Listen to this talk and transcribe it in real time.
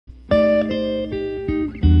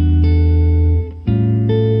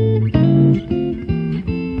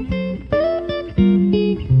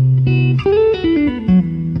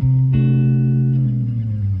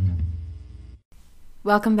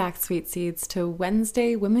Welcome back, Sweet Seeds, to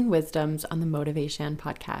Wednesday Women Wisdoms on the Motivation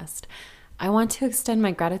Podcast. I want to extend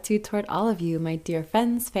my gratitude toward all of you, my dear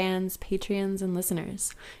friends, fans, Patreons, and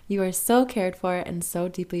listeners. You are so cared for and so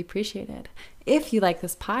deeply appreciated. If you like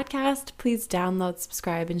this podcast, please download,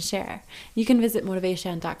 subscribe, and share. You can visit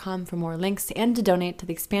motivation.com for more links and to donate to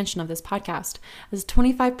the expansion of this podcast, as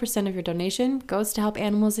 25% of your donation goes to help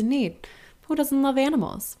animals in need. Who doesn't love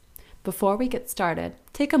animals? Before we get started,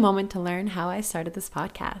 take a moment to learn how I started this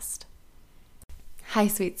podcast. Hi,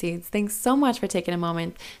 Sweet Seeds. Thanks so much for taking a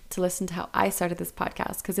moment to listen to how I started this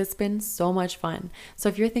podcast because it's been so much fun. So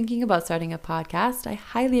if you're thinking about starting a podcast, I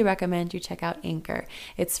highly recommend you check out Anchor.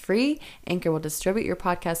 It's free. Anchor will distribute your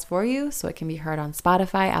podcast for you so it can be heard on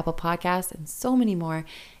Spotify, Apple Podcasts, and so many more.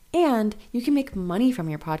 And you can make money from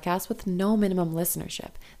your podcast with no minimum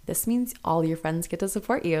listenership. This means all your friends get to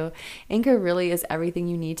support you. Anchor really is everything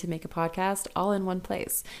you need to make a podcast all in one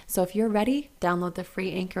place. So if you're ready, download the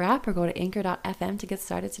free Anchor app or go to anchor.fm to get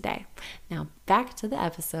started today. Now back to the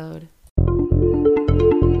episode.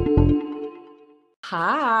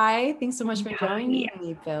 Hi, thanks so much for joining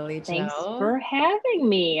me, Billy Joe. Thanks for having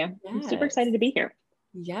me. Yes. I'm super excited to be here.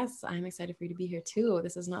 Yes, I'm excited for you to be here too.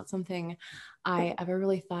 This is not something I ever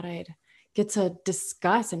really thought I'd get to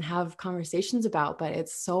discuss and have conversations about, but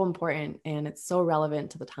it's so important and it's so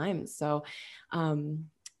relevant to the times. So can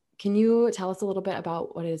you tell us a little bit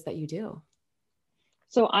about what it is that you do?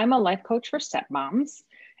 So I'm a life coach for stepmoms,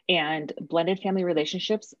 and blended family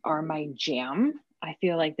relationships are my jam. I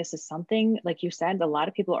feel like this is something, like you said, a lot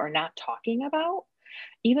of people are not talking about.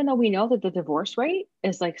 Even though we know that the divorce rate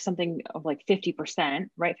is like something of like 50%,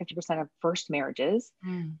 right? 50% of first marriages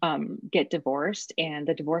get divorced, and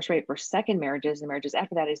the divorce rate for second marriages and marriages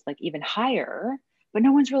after that is like even higher, but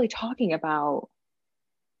no one's really talking about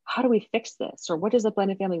how do we fix this? Or what does a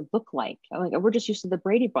blended family look like? Like, we're just used to the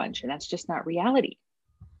Brady Bunch, and that's just not reality.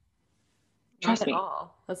 Trust me.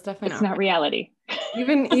 That's definitely it's not reality.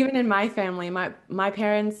 Even in my family, my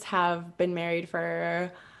parents have been married for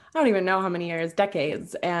I don't even know how many years,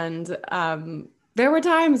 decades. And there were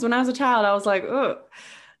times when I was a child, I was like, oh,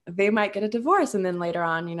 they might get a divorce. And then later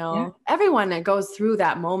on, everyone that goes through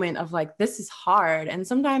that moment of like, this is hard. And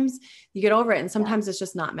sometimes you get over it and sometimes it's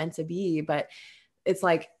just not meant to be. But it's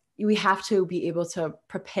like, we have to be able to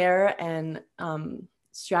prepare and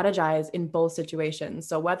strategize in both situations.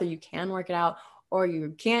 So whether you can work it out or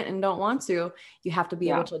you can't and don't want to, you have to be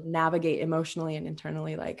able to navigate emotionally and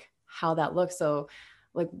internally, like how that looks. So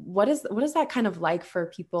like, what is that kind of like for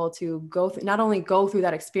people to go through, not only go through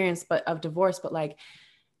that experience, but of divorce, but like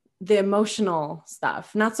the emotional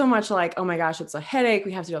stuff, not so much like, oh my gosh, it's a headache,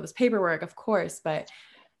 we have to do all this paperwork, of course, but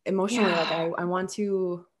emotionally, like I want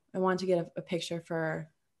to get a picture for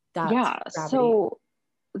that. Yeah. Gravity. So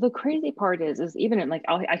the crazy part is even in like,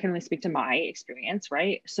 I can only speak to my experience,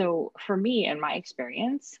 right? So for me and my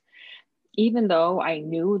experience, even though I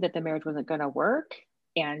knew that the marriage wasn't going to work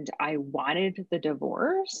and I wanted the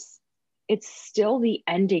divorce, it's still the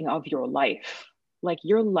ending of your life. Like,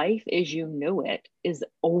 your life as you knew it is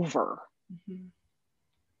over. Mm-hmm.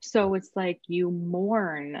 So it's like you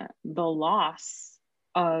mourn the loss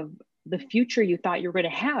of the future you thought you were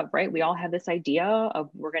going to have, right? We all have this idea of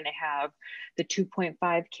we're going to have the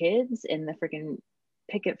 2.5 kids in the freaking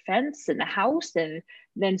picket fence in the house. And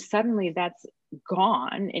then suddenly that's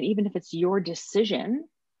gone. And even if it's your decision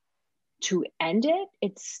to end it,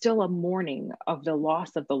 it's still a mourning of the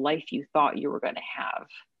loss of the life you thought you were going to have,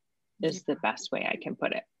 is the best way I can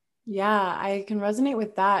put it. Yeah, I can resonate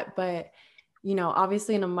with that. But,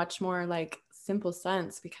 obviously in a much more like simple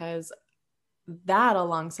sense, because that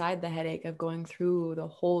alongside the headache of going through the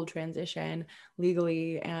whole transition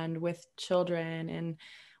legally and with children and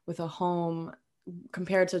with a home,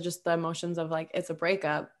 compared to just the emotions of like, it's a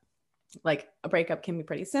breakup, like a breakup can be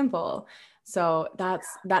pretty simple. So that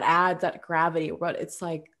adds that gravity, but it's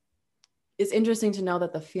like, it's interesting to know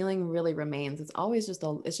that the feeling really remains. It's always just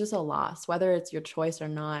a loss, whether it's your choice or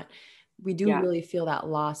not. We do really feel that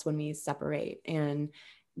loss when we separate. And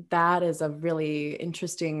that is a really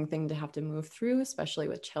interesting thing to have to move through, especially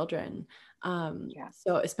with children.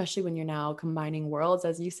 So especially when you're now combining worlds,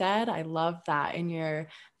 as you said. I love that in your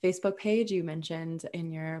Facebook page, you mentioned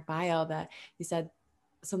in your bio that you said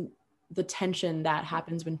the tension that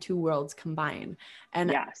happens when two worlds combine.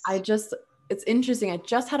 And it's interesting. I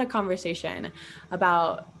just had a conversation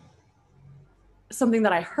about something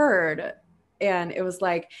that I heard, and it was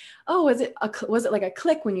like, oh, was it like a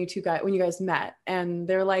click when you guys met? And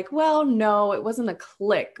they're like, well, no, it wasn't a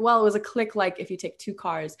click. Well, it was a click like if you take two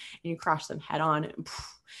cars and you crash them head on.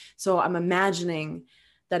 So I'm imagining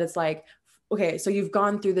that it's like okay, so you've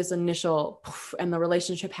gone through this initial poof, and the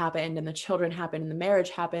relationship happened and the children happened and the marriage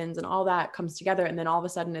happens and all that comes together. And then all of a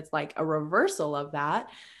sudden it's like a reversal of that.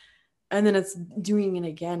 And then it's doing it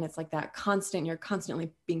again. It's like that constant, you're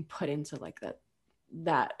constantly being put into like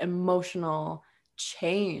that emotional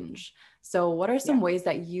change. So what are some ways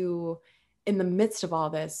that you, in the midst of all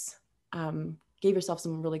this, gave yourself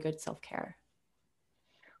some really good self-care?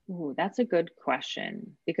 Ooh, that's a good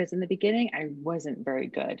question, because in the beginning, I wasn't very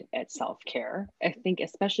good at self-care. I think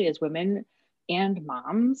especially as women and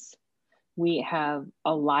moms, we have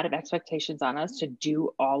a lot of expectations on us to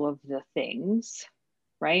do all of the things,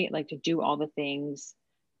 right? Like to do all the things,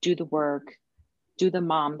 do the work, do the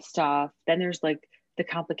mom stuff. Then there's like the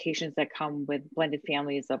complications that come with blended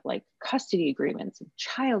families of like custody agreements and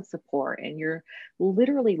child support. And you're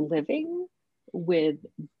literally living with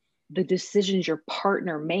the decisions your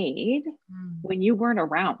partner made when you weren't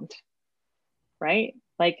around, right?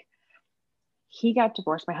 Like he got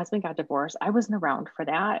divorced, my husband got divorced. I wasn't around for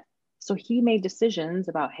that. So he made decisions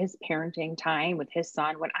about his parenting time with his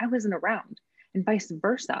son when I wasn't around, and vice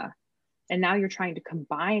versa. And now you're trying to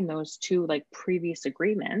combine those two like previous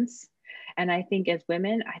agreements. And I think as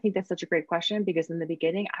women, I think that's such a great question, because in the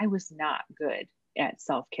beginning, I was not good at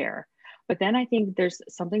self-care. But then I think there's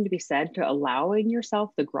something to be said to allowing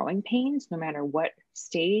yourself the growing pains, no matter what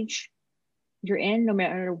stage you're in, no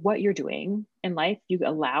matter what you're doing in life, you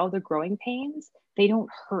allow the growing pains, they don't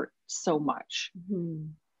hurt so much. Mm-hmm.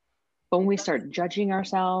 But when we start judging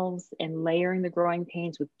ourselves and layering the growing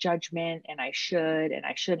pains with judgment, and I should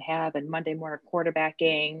have, and Monday morning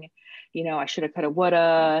quarterbacking, you know, I shoulda, coulda,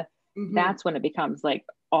 woulda, that's when it becomes like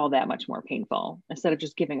all that much more painful, instead of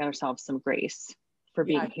just giving ourselves some grace for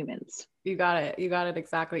being humans. You got it. You got it.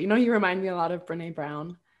 Exactly. You know, you remind me a lot of Brene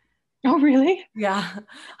Brown. Oh, really? Yeah.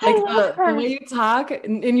 Like the way you talk,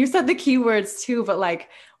 and you said the keywords too, but like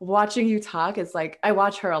watching you talk, it's like, I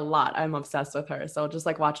watch her a lot. I'm obsessed with her. So just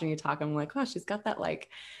like watching you talk, I'm like, oh, she's got that like,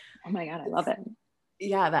 oh my God, I love it.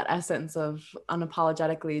 Yeah, that essence of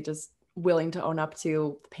unapologetically just willing to own up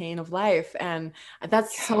to the pain of life. And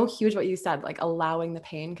that's so huge what you said, like allowing the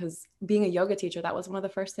pain, because being a yoga teacher, that was one of the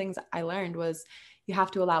first things I learned was you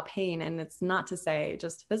have to allow pain. And it's not to say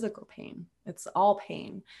just physical pain, it's all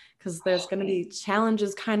pain, because there's going to be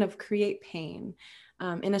challenges kind of create pain.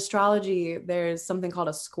 In astrology, there's something called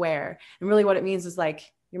a square. And really what it means is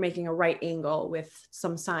like you're making a right angle with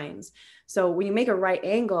some signs. So when you make a right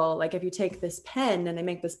angle, like if you take this pen and they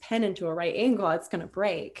make this pen into a right angle, it's going to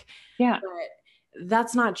break. Yeah. But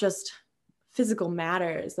that's not just physical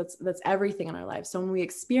matters. That's everything in our lives. So when we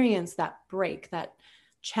experience that break, that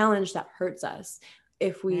challenge that hurts us,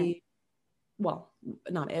 if we, well,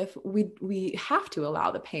 not if, we have to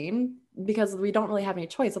allow the pain, because we don't really have any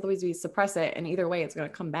choice. Otherwise we suppress it, and either way it's going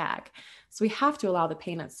to come back. So we have to allow the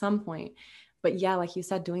pain at some point. But yeah, like you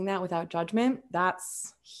said, doing that without judgment,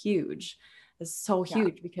 that's huge. It's so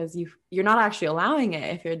huge, because you're not actually allowing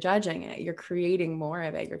it. If you're judging it, you're creating more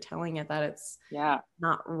of it. You're telling it that it's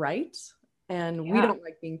not right. And we don't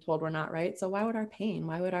like being told we're not right. So why would our pain,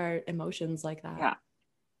 why would our emotions like that? Yeah.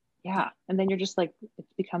 Yeah. And then you're just like, it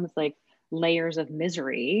becomes like layers of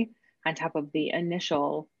misery on top of the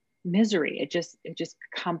initial misery. It just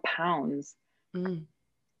compounds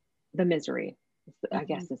the misery. I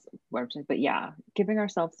guess is what I'm saying. But yeah, giving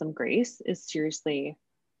ourselves some grace is seriously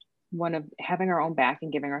one of, having our own back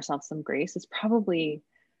and giving ourselves some grace is probably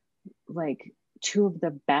like two of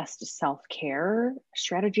the best self-care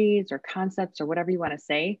strategies or concepts or whatever you want to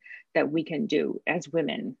say that we can do as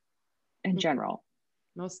women in general.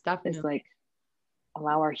 Most definitely. Is like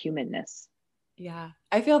allow our humanness. Yeah.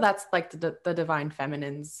 I feel that's like the divine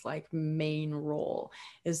feminine's like main role,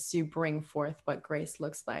 is to bring forth what grace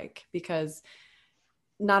looks like, because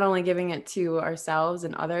not only giving it to ourselves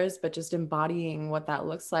and others, but just embodying what that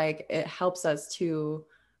looks like, it helps us to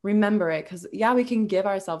remember it. Because yeah, we can give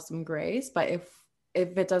ourselves some grace, but if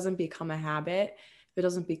it doesn't become a habit, if it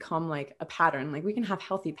doesn't become like a pattern, like we can have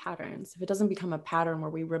healthy patterns. If it doesn't become a pattern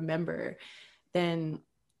where we remember, then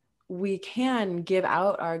we can give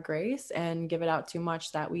out our grace and give it out too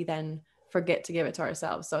much that we then forget to give it to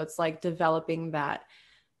ourselves. So it's like developing that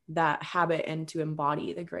habit and to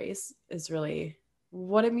embody the grace is really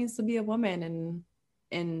what it means to be a woman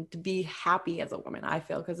and to be happy as a woman, I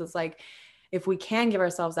feel. Because it's like, if we can give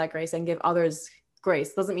ourselves that grace and give others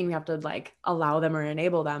grace, doesn't mean we have to like allow them or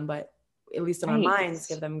enable them, but at least in our minds,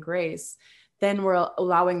 give them grace, then we're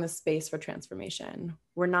allowing the space for transformation.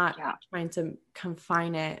 We're not trying to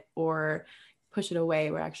confine it or push it away.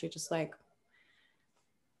 We're actually just like,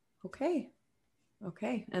 okay,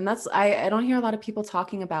 Okay. And that's, I don't hear a lot of people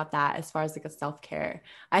talking about that as far as like a self-care.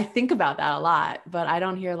 I think about that a lot, but I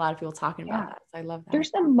don't hear a lot of people talking about Yeah. that. So I love that.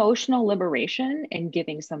 There's emotional liberation in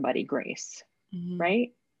giving somebody grace, Mm-hmm.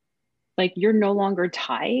 right? Like you're no longer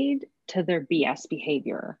tied to their BS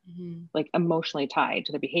behavior, Mm-hmm. like emotionally tied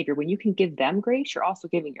to their behavior. When you can give them grace, you're also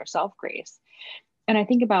giving yourself grace. And I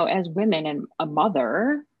think about as women and a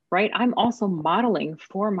mother, right? I'm also modeling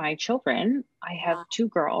for my children. I have Yeah. two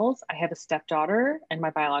girls, I have a stepdaughter and my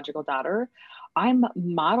biological daughter. I'm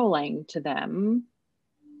modeling to them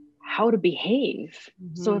how to behave.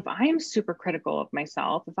 So Mm-hmm. if I'm super critical of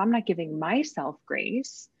myself, if I'm not giving myself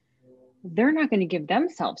grace, they're not going to give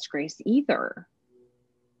themselves grace either,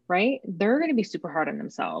 right? They're going to be super hard on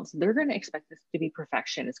themselves. They're going to expect this to be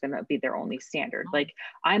perfection. It's going to be their only standard. Like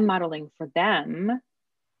I'm modeling for them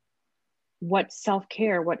what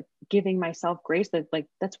self-care, what giving myself grace, that like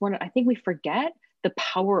that's one, I think we forget the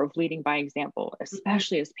power of leading by example, Mm-hmm.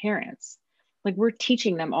 especially as parents. Like we're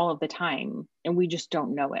teaching them all of the time and we just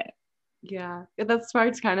don't know it. Yeah. That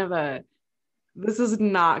sparks kind of a, this is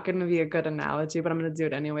not going to be a good analogy, but I'm going to do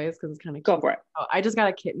it anyways because it's kind of Go cute. for it. Oh, I just got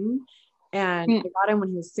a kitten and Mm, I got him when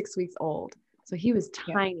he was 6 weeks old. So he was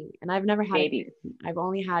yeah, tiny and I've never had a baby. kitten. I've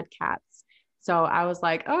only had cats. So I was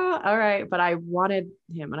like, oh, all right. But I wanted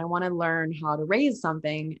him and I want to learn how to raise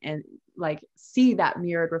something and like see that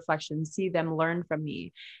mirrored reflection, see them learn from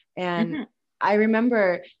me. And Mm-hmm. I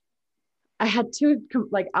remember I had two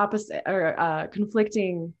like opposite or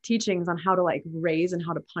conflicting teachings on how to like raise and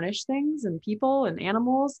how to punish things and people and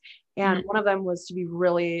animals. And Mm-hmm. one of them was to be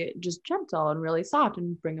really just gentle and really soft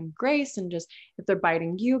and bring them grace and just if they're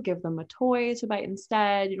biting you, give them a toy to bite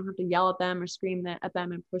instead. You don't have to yell at them or scream at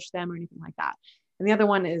them and push them or anything like that. And the other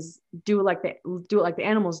one is do it like the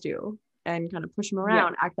animals do and kind of push them Yeah.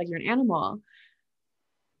 around, act like you're an animal.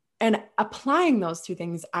 And applying those two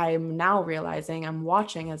things, I'm now realizing I'm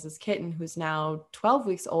watching as this kitten who's now 12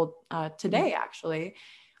 weeks old today, actually,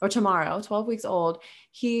 or tomorrow, 12 weeks old.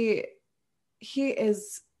 He he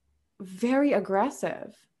is very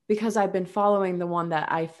aggressive because I've been following the one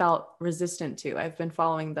that I felt resistant to. I've been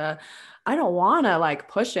following I don't want to like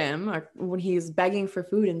push him or when he's begging for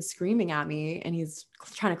food and screaming at me and he's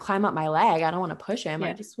trying to climb up my leg. I don't want to push him. I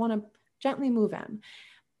Yeah. just want to gently move him.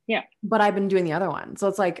 Yeah. But I've been doing the other one. So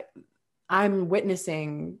it's like I'm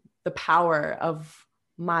witnessing the power of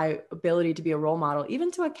my ability to be a role model,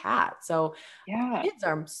 even to a cat. So Yeah. kids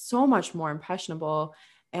are so much more impressionable.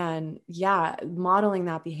 And yeah, modeling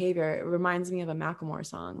that behavior, it reminds me of a Macklemore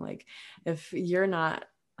song. Like, if you're not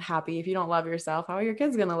happy, if you don't love yourself, how are your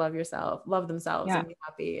kids going to love themselves Yeah. and be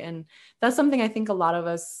happy? And that's something I think a lot of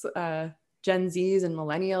us, Gen Zs and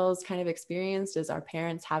millennials kind of experienced is our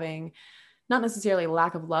parents having not necessarily a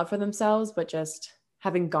lack of love for themselves, but just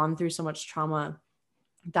having gone through so much trauma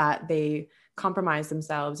that they compromise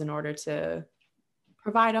themselves in order to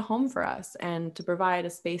provide a home for us and to provide a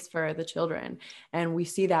space for the children. And we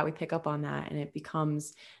see that, we pick up on that, and it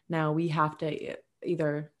becomes now we have to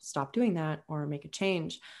either stop doing that or make a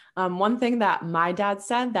change. One thing that my dad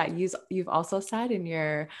said that you've also said in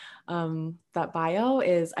your that bio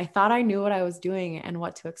is, I thought I knew what I was doing and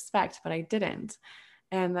what to expect, but I didn't.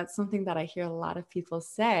 And that's something that I hear a lot of people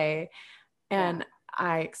say. Yeah. And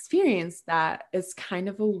I experienced that it's kind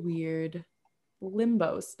of a weird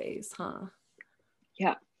limbo space, huh?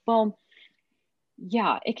 Yeah. Well,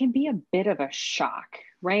 yeah, it can be a bit of a shock,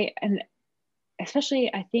 right? And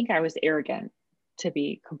especially, I think I was arrogant, to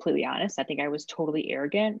be completely honest. I think I was totally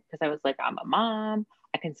arrogant because I was like, I'm a mom.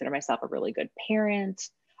 I consider myself a really good parent.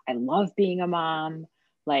 I love being a mom.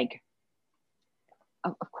 Like,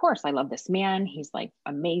 of course, I love this man. He's like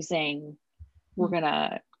amazing. We're going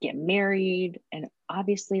to get married and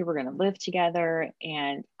obviously we're going to live together.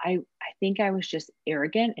 And I think I was just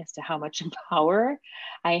arrogant as to how much power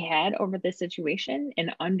I had over this situation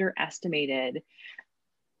and underestimated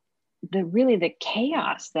the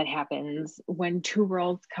chaos that happens when two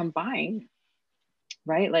worlds combine,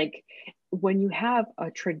 right? Like when you have a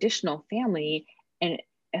traditional family and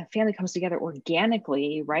a family comes together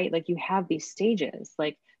organically, right? Like you have these stages,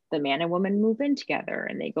 like the man and woman move in together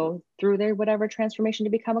and they go through their whatever transformation to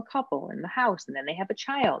become a couple in the house, and then they have a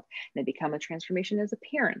child and they become a transformation as a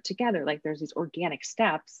parent together. Like there's these organic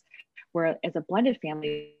steps where as a blended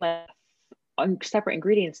family, like separate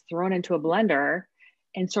ingredients thrown into a blender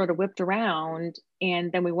and sort of whipped around,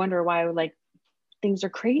 and then we wonder why like things are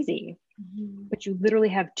crazy. Mhm. But you literally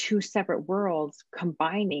have two separate worlds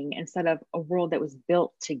combining instead of a world that was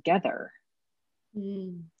built together.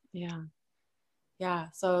 Yeah. Yeah.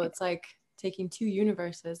 So it's like taking two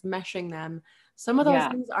universes, meshing them. Some of those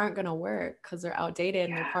Yeah. things aren't going to work because they're outdated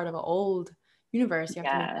and they're Yeah. part of an old universe. You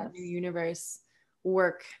have to make that new Yes. universe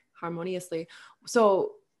work harmoniously.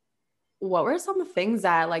 So what were some things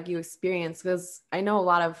that like you experienced? Because I know a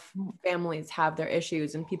lot of families have their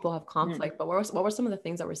issues and people have conflict, but what were some of the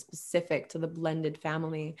things that were specific to the blended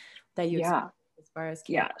family that you Yeah. experienced as far as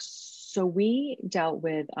kids? Yeah. So we dealt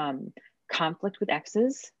with conflict with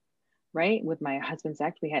exes, right? With my husband's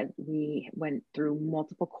ex, we went through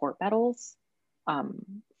multiple court battles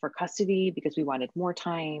for custody because we wanted more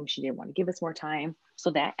time. She didn't want to give us more time. So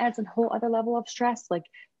that adds a whole other level of stress. Like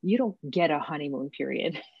you don't get a honeymoon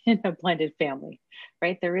period in a blended family,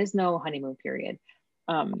 right? There is no honeymoon period.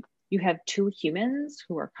 You have two humans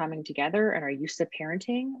who are coming together and are used to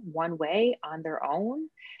parenting one way on their own.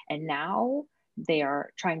 And now they are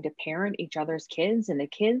trying to parent each other's kids, and the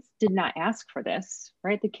kids did not ask for this,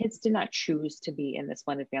 right? The kids did not choose to be in this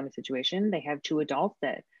blended family situation. They have two adults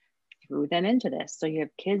that threw them into this. So you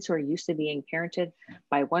have kids who are used to being parented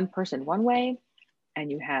by one person one way, and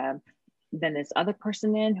you have then this other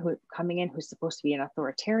person coming in who's supposed to be an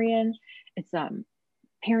authoritarian. It's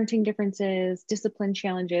parenting differences, discipline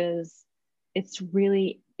challenges.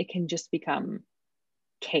 It can just become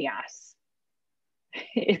chaos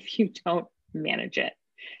if you don't manage it.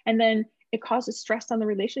 And then it causes stress on the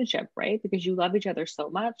relationship, right? Because you love each other so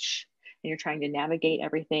much and you're trying to navigate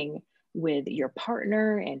everything with your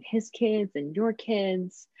partner and his kids and your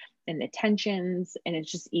kids and the tensions. And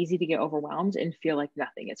it's just easy to get overwhelmed and feel like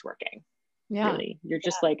nothing is working. Yeah. Really. You're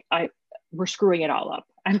just like, we're screwing it all up.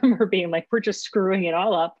 I remember being like, we're just screwing it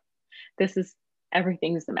all up.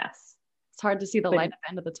 Everything's a mess. It's hard to see the light at the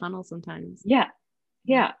end of the tunnel sometimes. Yeah.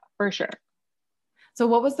 Yeah, for sure. So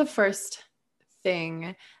what was the first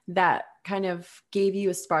thing that kind of gave you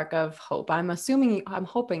a spark of hope? I'm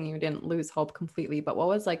hoping you didn't lose hope completely, but what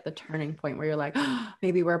was like the turning point where you're like, oh,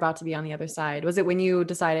 maybe we're about to be on the other side? Was it when you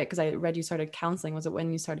decided, because I read you started counseling, was it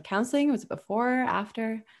when you started counseling? Was it before,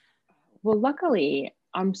 after? Well, luckily,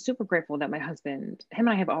 I'm super grateful that my husband, him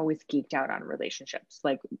and I have always geeked out on relationships.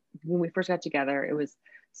 Like when we first got together, it was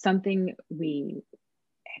something we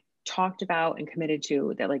talked about and committed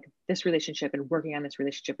to, that like this relationship and working on this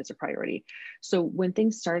relationship is a priority. So when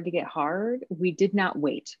things started to get hard, we did not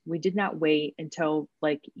wait. We did not wait until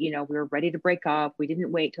like, we were ready to break up. We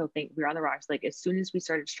didn't wait till we were on the rocks. Like as soon as we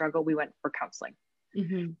started to struggle, we went for counseling.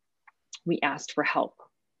 Mm-hmm. We asked for help,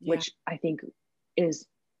 which I think is,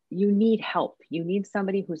 you need help. You need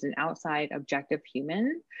somebody who's an outside objective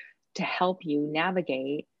human to help you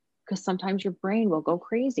navigate, because sometimes your brain will go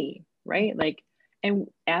crazy, right? Like, and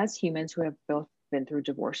as humans who have both been through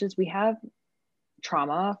divorces, we have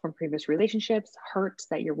trauma from previous relationships, hurts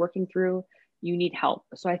that you're working through. You need help.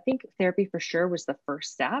 So I think therapy for sure was the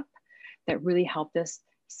first step that really helped us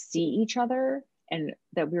see each other, and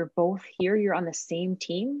that we were both here. You're on the same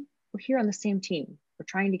team. We're here on the same team. We're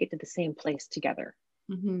trying to get to the same place together.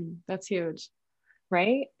 Mm-hmm. That's huge.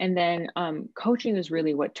 Right. And then coaching is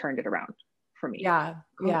really what turned it around for me. Yeah.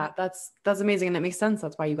 That's amazing. And it makes sense.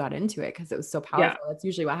 That's why you got into it, because it was so powerful. That's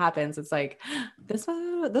usually what happens. It's like, this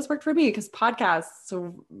worked for me, because podcasts,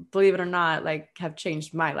 so believe it or not, like have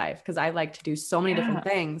changed my life, because I like to do so many different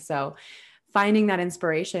things. So finding that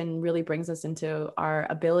inspiration really brings us into our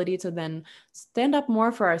ability to then stand up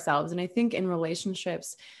more for ourselves. And I think in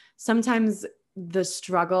relationships, sometimes the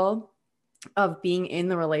struggle of being in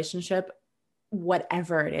the relationship,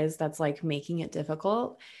 whatever it is that's like making it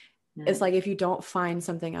difficult, it's like if you don't find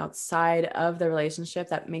something outside of the relationship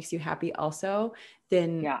that makes you happy also,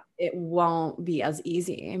 then it won't be as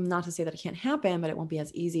easy. And not to say that it can't happen, but it won't be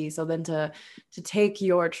as easy. So then to take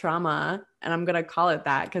your trauma, and I'm going to call it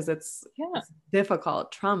that because it's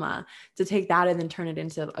difficult trauma, to take that and then turn it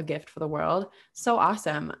into a gift for the world. So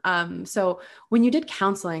awesome. So when you did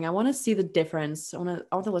counseling, I want to see the difference. I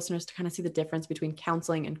want the listeners to kind of see the difference between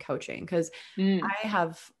counseling and coaching, because I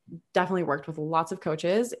have definitely worked with lots of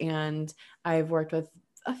coaches and I've worked with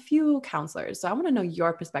a few counselors. So I want to know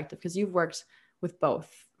your perspective, because you've worked with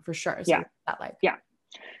both for sure. So what's that like? Yeah.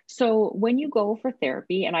 So when you go for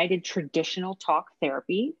therapy, and I did traditional talk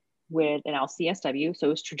therapy with an LCSW. So it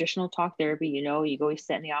was traditional talk therapy. You go,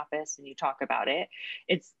 sit in the office and you talk about it.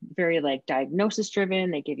 It's very like diagnosis driven.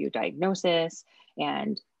 They give you a diagnosis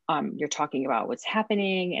and you're talking about what's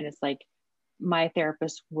happening. And it's like my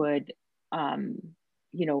therapist would,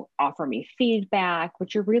 offer me feedback,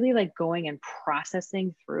 but you're really like going and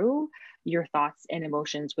processing through your thoughts and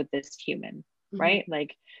emotions with this human, right?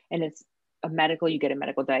 Like, and it's you get a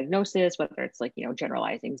medical diagnosis, whether it's like,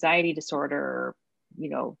 generalized anxiety disorder,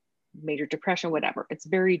 major depression, whatever. It's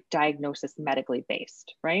very diagnosis medically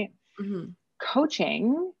based, right?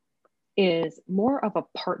 Coaching is more of a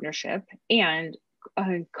partnership, and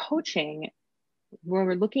coaching, where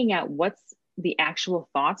we're looking at what's the actual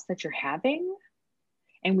thoughts that you're having,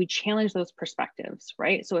 and we challenge those perspectives,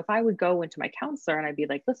 right? So if I would go into my counselor and I'd be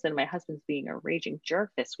like, listen, my husband's being a raging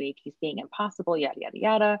jerk this week. He's being impossible, yada, yada,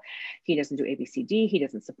 yada. He doesn't do ABCD. He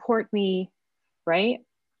doesn't support me, right?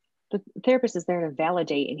 The therapist is there to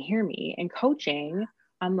validate and hear me. And coaching,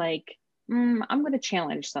 I'm like, I'm going to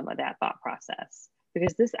challenge some of that thought process,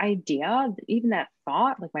 because this idea, even that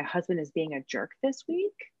thought, like my husband is being a jerk this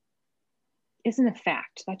week, isn't a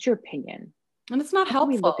fact. That's your opinion. And it's not How can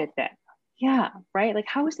we look helpful. at that? Yeah, right. Like,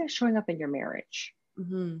 how is that showing up in your marriage?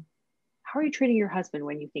 Mm-hmm. How are you treating your husband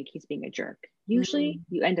when you think he's being a jerk? Usually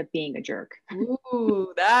you end up being a jerk.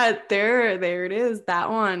 Ooh, that there it is. That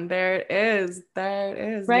one. There it is. There it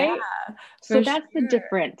is. Yeah, Right. So for that's the sure.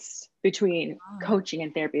 difference between coaching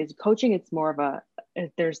and therapy. Is coaching, it's more of a,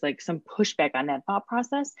 there's like some pushback on that thought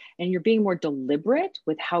process, and you're being more deliberate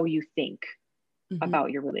with how you think Mhm.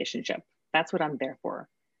 about your relationship. That's what I'm there for,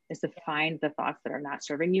 is to find the thoughts that are not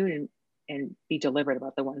serving you, and be deliberate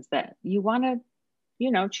about the ones that you want to,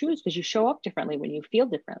 choose, because you show up differently when you feel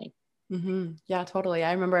differently. Mm-hmm. Yeah, totally.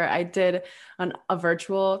 I remember I did a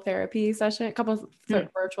virtual therapy session, a couple of Hmm.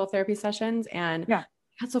 virtual therapy sessions, and Yeah.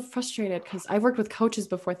 I got so frustrated because I've worked with coaches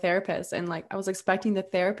before therapists, and like I was expecting the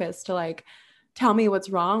therapist to like tell me what's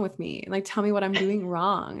wrong with me, like tell me what I'm doing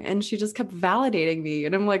wrong, and she just kept validating me,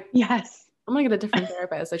 and I'm like, Yes. I'm gonna get a different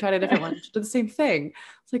therapist. I tried a different one. She did the same thing.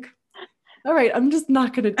 It's like, all right, I'm just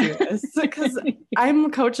not going to do this because I'm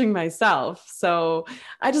coaching myself. So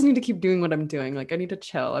I just need to keep doing what I'm doing. Like I need to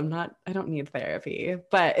chill. I don't need therapy,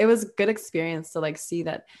 but it was a good experience to like see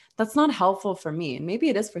that that's not helpful for me. And maybe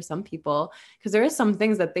it is for some people because there is some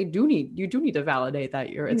things that you do need to validate that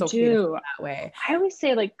it's You okay to feel do. that way. I always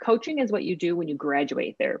say, like, coaching is what you do when you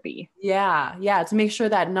graduate therapy. Yeah. Yeah. To make sure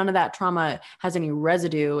that none of that trauma has any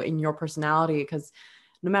residue in your personality. Because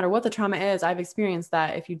no matter what the trauma is, I've experienced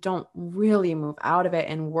that if you don't really move out of it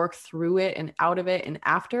and work through it and out of it and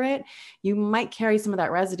after it, you might carry some of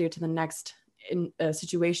that residue to the next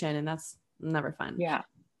situation. And that's never fun. Yeah.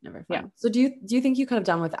 Never Yeah. fun. So do you think you could have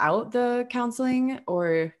done without the counseling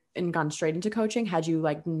or and gone straight into coaching? Had you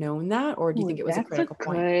like known that, or do you Ooh, think it was a that's a critical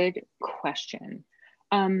point? good question.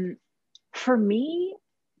 Um, for me,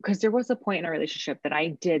 because there was a point in our relationship that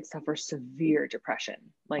I did suffer severe depression,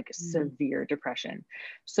 like Mm. severe depression.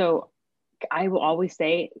 So I will always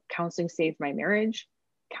say counseling saved my marriage,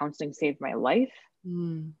 counseling saved my life.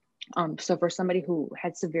 Mm. So for somebody who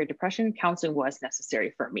had severe depression, counseling was necessary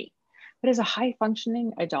for me. But as a high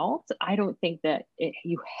functioning adult, I don't think that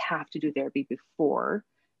you have to do therapy before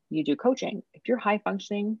you do coaching. If you're high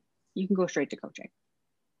functioning, you can go straight to coaching.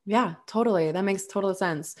 Yeah, totally. That makes total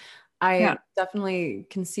sense. Yeah. I definitely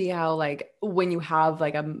can see how like when you have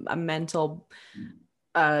like a mental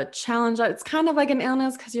challenge, it's kind of like an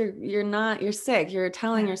illness because you're sick. You're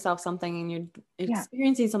telling Yeah. yourself something and you're Yeah.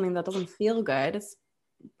 experiencing something that doesn't feel good. It's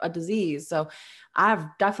a disease. So I've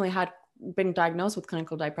definitely been diagnosed with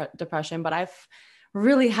clinical depression, but I've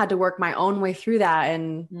really had to work my own way through that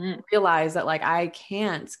and Mm. realize that like I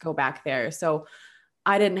can't go back there. So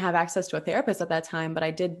I didn't have access to a therapist at that time, but I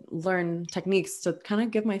did learn techniques to kind of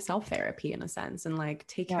give myself therapy in a sense and like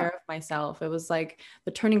take Yeah. care of myself. It was like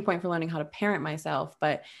the turning point for learning how to parent myself.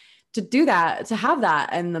 But to do that, to have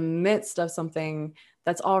that in the midst of something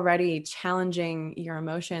that's already challenging your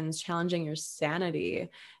emotions, challenging your sanity.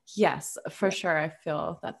 Yes, for Yeah. sure. I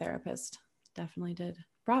feel that therapist definitely did.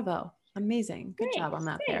 Bravo. Amazing. Good job on Thanks.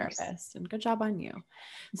 that Thanks. therapist and good job on you.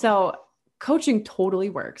 So, coaching totally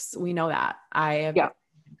works. We know that. I have Yeah.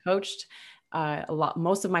 been coached a lot.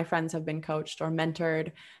 Most of my friends have been coached or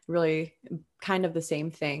mentored, really kind of the same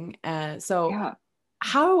thing. So Yeah.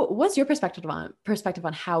 what's your perspective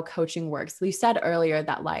on how coaching works? You said earlier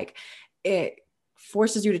that like it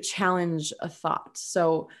forces you to challenge a thought.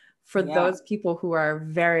 So for Yeah. those people who are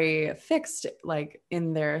very fixed like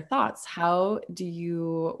in their thoughts, how do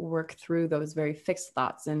you work through those very fixed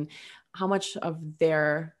thoughts, and how much of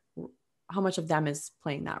them is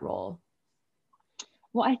playing that role?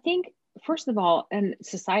 Well, I think, first of all, in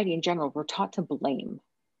society in general, we're taught to blame,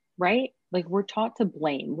 right? Like, we're taught to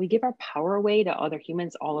blame. We give our power away to other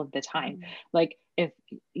humans all of the time. Like, if,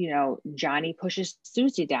 Johnny pushes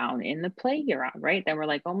Susie down in the playground, right? Then we're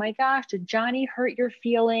like, oh my gosh, did Johnny hurt your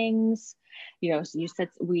feelings? So you said,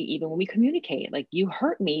 even when we communicate, like, you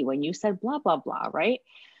hurt me when you said blah, blah, blah, right?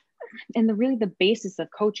 And the basis of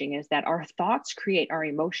coaching is that our thoughts create our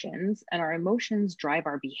emotions, and our emotions drive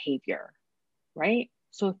our behavior, right?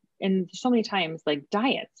 So, and so many times, like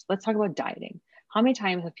diets, let's talk about dieting. How many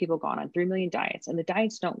times have people gone on 3 million diets and the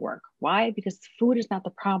diets don't work? Why? Because food is not the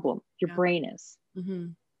problem, your Yeah. brain is. Mm-hmm.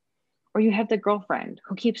 Or you have the girlfriend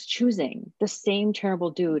who keeps choosing the same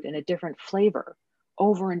terrible dude in a different flavor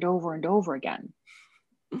over and over and over again.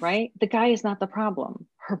 right? The guy is not the problem.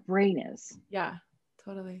 Her brain is, Yeah,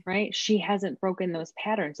 totally. right? She hasn't broken those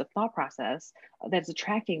patterns of thought process that's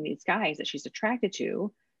attracting these guys that she's attracted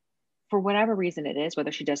to for whatever reason it is,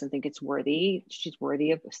 whether she doesn't think it's worthy, she's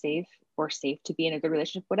worthy of safe to be in a good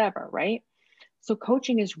relationship, whatever, right? So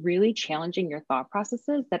coaching is really challenging your thought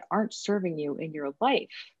processes that aren't serving you in your life.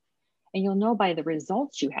 And you'll know by the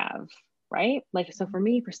results you have, right? Like, so for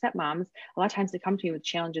me, for stepmoms, a lot of times they come to me with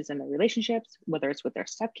challenges in their relationships, whether it's with their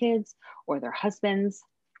stepkids or their husbands.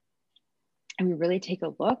 And we really take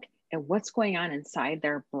a look at what's going on inside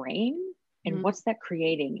their brain and Mhm. what's that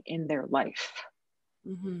creating in their life.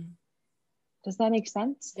 Mhm. Does that make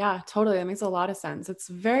sense? Yeah, totally. That makes a lot of sense. It's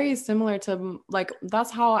very similar to like,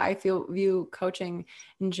 that's how I view coaching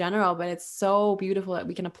in general, but it's so beautiful that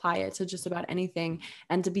we can apply it to just about anything,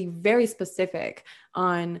 and to be very specific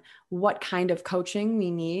on what kind of coaching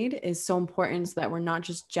we need is so important, so that we're not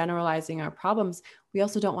just generalizing our problems. We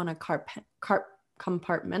also don't want to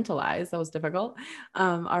compartmentalize, that was difficult,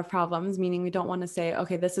 our problems, meaning we don't want to say,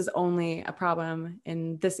 okay, this is only a problem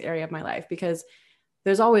in this area of my life, because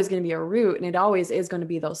there's always going to be a root, and it always is going to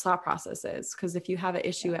be those thought processes. Because if you have an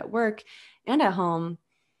issue at work and at home,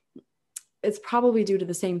 it's probably due to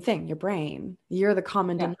the same thing, your brain. You're the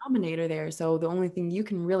common Yeah. denominator there. So the only thing you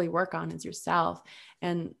can really work on is yourself.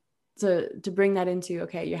 And to bring that into,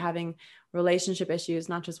 okay, you're having relationship issues,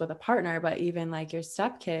 not just with a partner, but even like your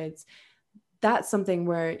stepkids, that's something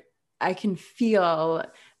where I can feel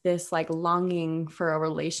this like longing for a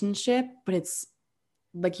relationship, but it's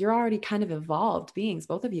like you're already kind of evolved beings.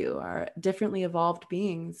 Both of you are differently evolved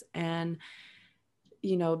beings, and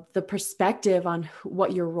the perspective on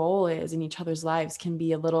what your role is in each other's lives can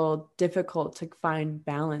be a little difficult to find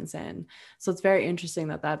balance in. So it's very interesting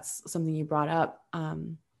that that's something you brought up,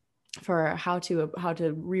 for how to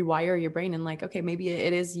rewire your brain, and like, okay, maybe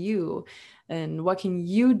it is you, and what can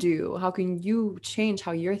you do, how can you change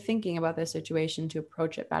how you're thinking about this situation to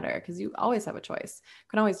approach it better, because you always have a choice. You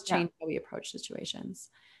can always Yeah. change how we approach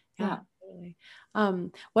situations. Yeah, Yeah.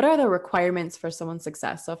 totally. What are the requirements for someone's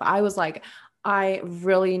success? So if I was like, I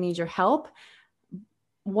really need your help,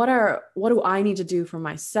 what do I need to do for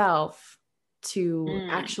myself to Mm.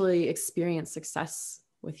 actually experience success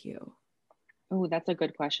with you? Oh, that's a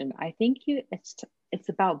good question. I think it's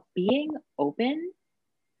about being open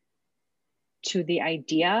to the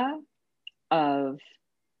idea of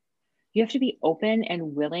you have to be open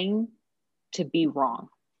and willing to be wrong.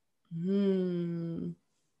 Hmm.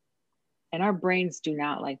 And our brains do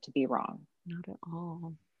not like to be wrong. Not at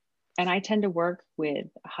all. And I tend to work with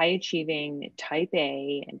high achieving, type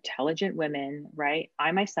A, intelligent women, right?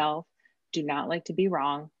 I myself do not like to be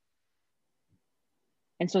wrong.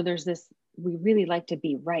 And so there's this, we really like to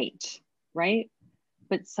be right, right?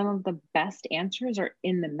 But some of the best answers are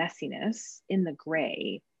in the messiness, in the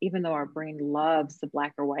gray, even though our brain loves the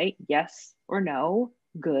black or white, yes or no,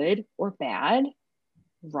 good or bad,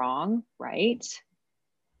 wrong, right?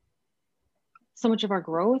 So much of our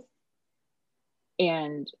growth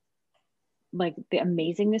and like the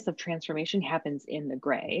amazingness of transformation happens in the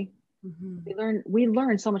gray. Mm-hmm. We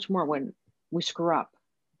learn so much more when we screw up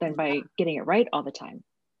than by getting it right all the time.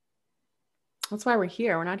 That's why we're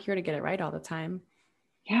here. We're not here to get it right all the time.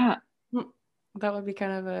 Yeah, Hmm. That would be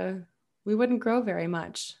kind of we wouldn't grow very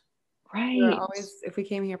much. We're right, always, if we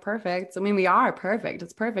came here perfect, I mean, we are perfect.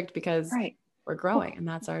 It's perfect because right. we're Well, growing, and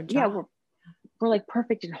that's our yeah, job. we're like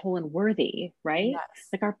perfect and whole and worthy, right? Yes.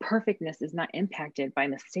 Like our perfectness is not impacted by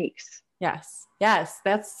mistakes. Yes. Yes.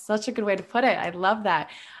 That's such a good way to put it. I love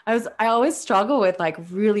that. I always struggle with like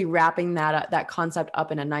really wrapping that concept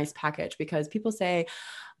up in a nice package, because people say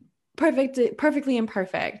perfectly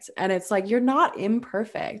imperfect. And it's like, you're not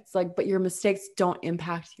imperfect. It's like, but your mistakes don't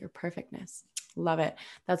impact your perfectness. Love it.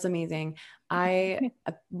 That's amazing. I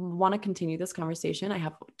want to continue this conversation. I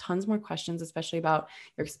have tons more questions, especially about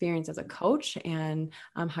your experience as a coach, and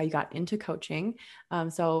how you got into coaching.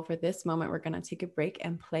 So for this moment, we're going to take a break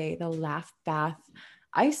and play the Laugh Bath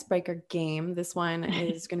icebreaker game. This one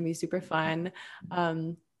is going to be super fun.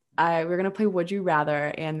 We're going to play Would You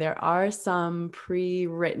Rather, and there are some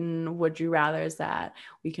pre-written Would You Rathers that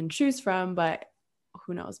we can choose from, but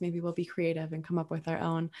who knows, maybe we'll be creative and come up with our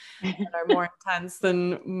own that are more intense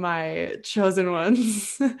than my chosen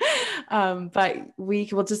ones. But we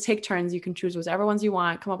will just take turns. You can choose whichever ones you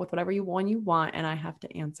want, come up with whatever one you want, and I have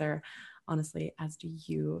to answer honestly, as do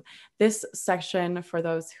you. This section, for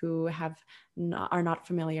those who are not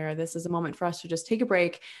familiar, this is a moment for us to just take a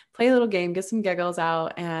break, play a little game, get some giggles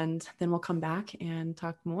out, and then we'll come back and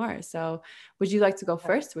talk more. So would you like to go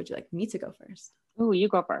first? Or would you like me to go first? Ooh, you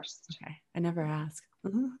go first. Okay, I never ask.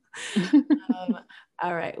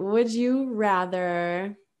 All right. Would you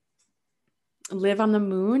rather live on the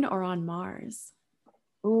moon or on Mars?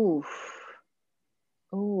 Ooh.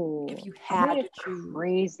 If Ooh. you I'm gonna had to get choose.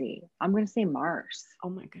 crazy. I'm gonna say Mars. Oh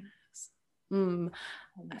my goodness.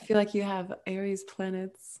 I feel like you have Aries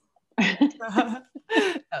planets.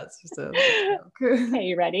 That's just a joke. Okay,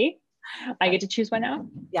 you ready? I get to choose one now.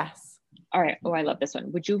 Yes. All right. Oh, I love this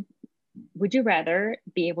one. Would you rather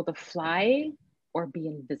be able to fly or be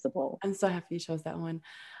invisible? I'm so happy you chose that one.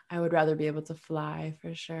 I would rather be able to fly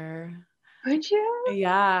for sure. Would you?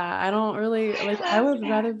 Yeah, I don't really I like, I love would that.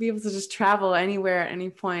 rather be able to just travel anywhere at any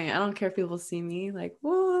point. I don't care if people see me, like,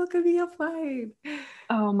 whoa, look at me, I'm flying.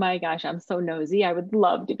 Oh my gosh, I'm so nosy. I would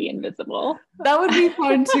love to be invisible. That would be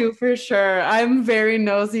fun too, for sure. I'm very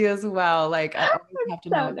nosy as well. Like, I always have to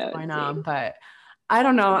know So what's going on, nosy. but I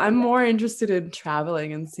don't know. I I'm love it. more interested in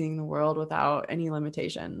traveling and seeing the world without any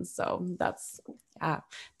limitations. So that's, yeah,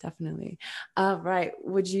 definitely. Right.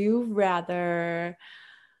 Would you rather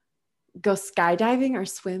go skydiving or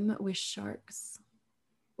swim with sharks?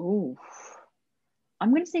 Ooh.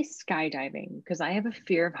 I'm gonna say skydiving because I have a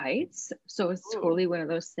fear of heights. So it's Ooh. totally one of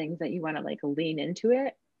those things that you want to like lean into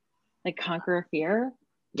it, like conquer a fear.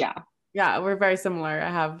 Yeah. Yeah, we're very similar. I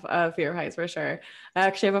have a fear of heights for sure. I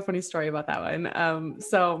actually have a funny story about that one.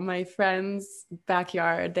 So my friend's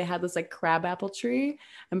backyard, they had this like crabapple tree.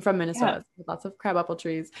 I'm from Yeah. Minnesota, so lots of crabapple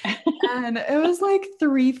trees. And it was like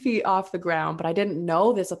 3 feet off the ground, but I didn't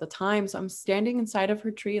know this at the time. So I'm standing inside of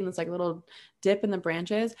her tree in this like little dip in the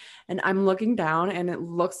branches, and I'm looking down and it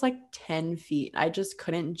looks like 10 feet. I just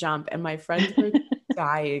couldn't jump. And my friends were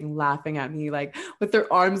dying laughing at me, like with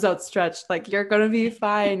their arms outstretched, like, you're gonna be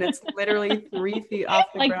fine. It's literally 3 feet off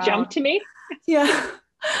the Like jump ground. to me. Yeah.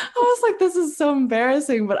 I was like, this is so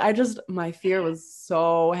embarrassing, but my fear was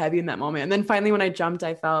so heavy in that moment. And then finally, when I jumped,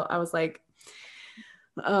 I was like,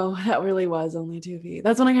 oh, that really was only 2 feet.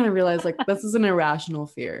 That's when I kind of realized, like, this is an irrational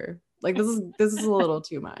fear. Like, this is a little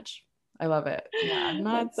too much. I love it. Yeah, I'm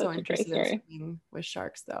not That's so such a great interested in story. swimming with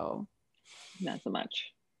sharks, though. Not so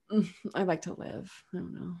much. I like to live. I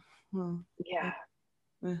don't know. Well, Yeah.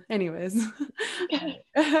 anyways. Is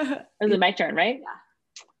it my turn, right?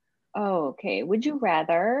 Oh, okay. Would you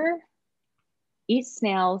rather eat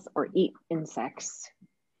snails or eat insects?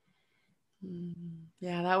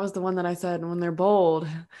 Yeah, that was the one that I said when they're bold.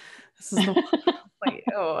 This is the one. Like,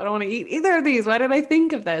 oh, I don't want to eat either of these. Why did I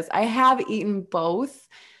think of this? I have eaten both.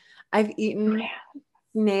 I've eaten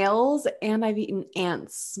snails and I've eaten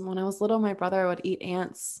ants. When I was little, my brother would eat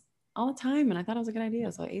ants all the time, and I thought it was a good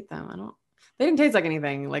idea, so I ate them. They didn't taste like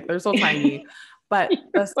anything. Like, they're so tiny, but You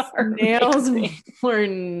the are snails amazing. were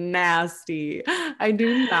nasty. I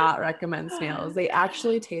do not recommend snails. They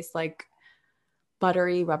actually taste like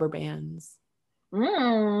buttery rubber bands or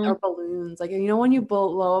Mm. balloons. Like, when you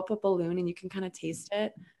blow up a balloon and you can kind of taste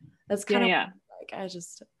it. That's Yeah, kind of yeah. like,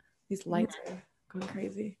 these lights are going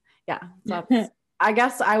crazy. Yeah, so I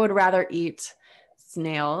guess I would rather eat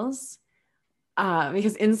snails,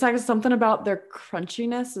 because insects, something about their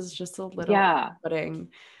crunchiness is just a little Yeah.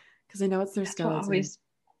 off-putting, because I know it's their That's what skeleton. always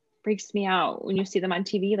freaks me out when you see them on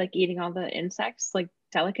TV, like eating all the insects, like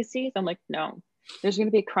delicacies. I'm like, no, there's going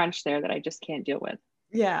to be a crunch there that I just can't deal with.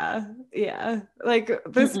 Yeah, yeah. Like,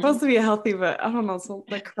 they're supposed Mm-mm. to be healthy, but I don't know. So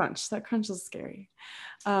that crunch is scary.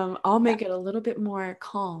 I'll Yeah. make it a little bit more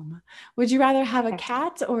calm. Would you rather have a Okay.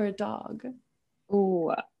 cat or a dog?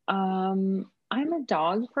 Ooh, I'm a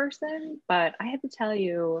dog person, but I have to tell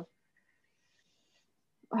you,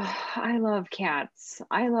 I love cats.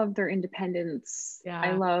 I love their independence. I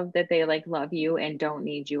Yeah. love that they like love you and don't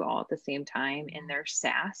need you all at the same time in their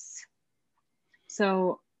sass.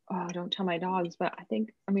 So, oh, don't tell my dogs, but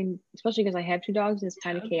I mean, especially because I have two dogs, it's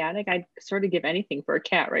kind of chaotic. I'd sort of give anything for a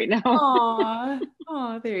cat right now. Aw,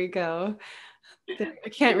 oh, there you go. I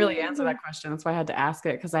can't really answer that question. That's why I had to ask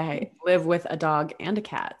it, because I live with a dog and a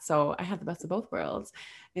cat. So I have the best of both worlds.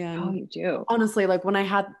 Oh, And you do. honestly, like, when I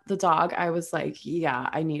had the dog, I was like, yeah,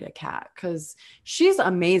 I need a cat, because she's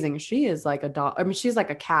amazing. She is like a dog. I mean, she's like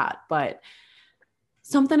a cat, but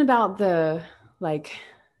something about the, like,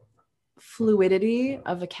 fluidity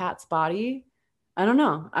of a cat's body. I don't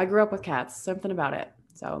know. I grew up with cats, something about it.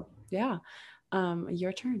 So yeah.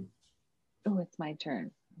 Your turn. Oh, it's my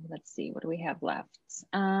turn. Let's see, what do we have left?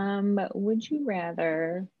 Would you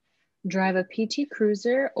rather drive a PT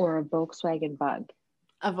Cruiser or a Volkswagen Bug?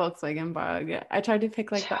 A Volkswagen Bug. I tried to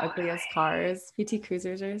pick like the Totally. ugliest cars. PT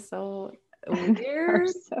Cruisers are so Are weird.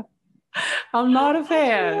 so I'm not a I know.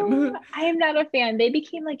 fan. I am not a fan. They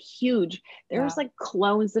became like huge. There Yeah. was like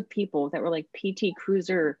clones of people that were like PT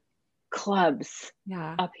Cruiser clubs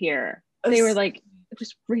Yeah. up here. They were like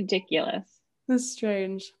just ridiculous. That's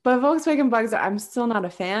strange. But Volkswagen Bugs, I'm still not a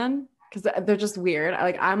fan because they're just weird.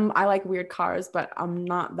 I like weird cars, but I'm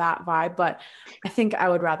not that vibe. But I think I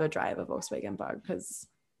would rather drive a Volkswagen Bug because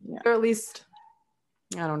they're at least,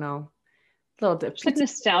 I don't know, a little There's like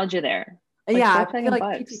nostalgia there. Like I feel like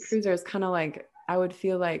Bugs. PT Cruiser is kind of like, I would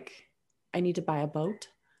feel like I need to buy a boat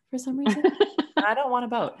for some reason. I don't want a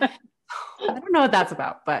boat. I don't know what that's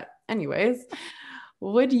about, but anyways,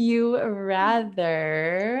 would you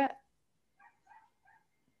rather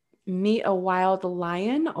meet a wild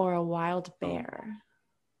lion or a wild bear?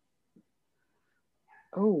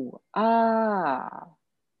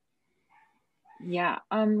 Yeah.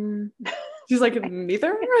 She's like,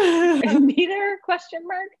 neither? Neither, question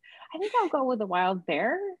mark. I think I'll go with a wild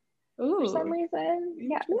bear. Ooh, for some reason.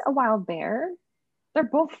 Yeah, a wild bear. They're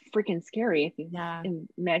both freaking scary if you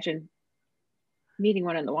imagine meeting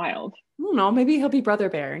one in the wild. I don't know, maybe he'll be brother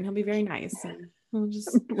bear and he'll be very nice. And we'll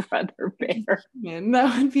just brother bear. And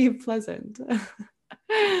that would be pleasant.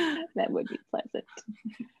 That would be pleasant.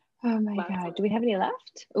 Oh my God. Do we have any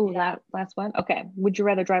left? Oh, that last one. Okay. Would you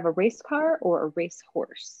rather drive a race car or a race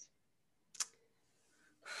horse?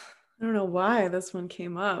 I don't know why this one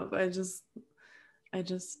came up. I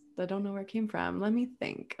don't know where it came from. Let me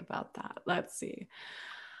think about that. Let's see.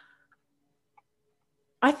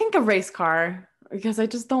 I think a race car, because I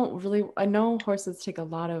just don't really, I know horses take a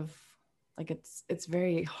lot of, like, it's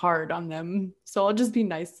very hard on them. So I'll just be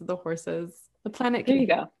nice to the horses. The planet can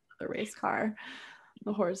go. The race car.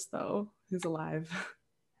 The horse, though, is alive.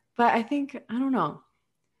 But I think, I don't know.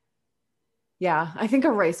 Yeah, I think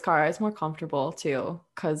a race car is more comfortable too,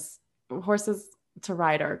 because horses to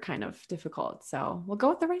ride are kind of difficult. So we'll go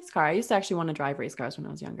with the race car. I used to actually want to drive race cars when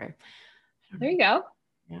I was younger. There you go.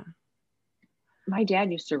 Yeah. My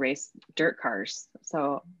dad used to race dirt cars,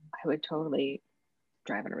 so I would totally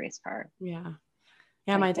drive in a race car. Yeah.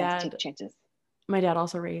 Yeah, my dad take chances. My dad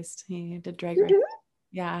also raced. He did drag racing.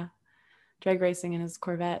 Yeah. Drag racing in his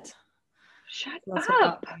Corvette. Shut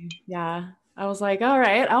up. Yeah. I was like, all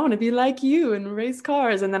right, I want to be like you and race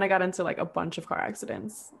cars. And then I got into like a bunch of car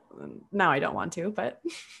accidents. Now I don't want to, but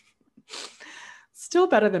still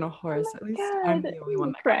better than a horse. At least I'm the only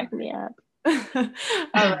one that cracked me up. All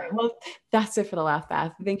right. Well, that's it for the Laugh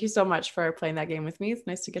Bath. Thank you so much for playing that game with me. It's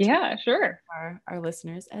nice to get to sure. Our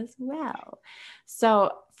listeners as well.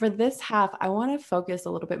 So for this half, I want to focus a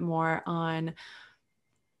little bit more on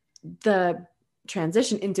the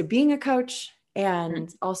transition into being a coach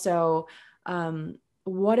and also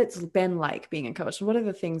what it's been like being a coach. What are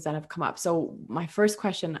the things that have come up? So my first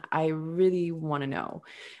question I really want to know,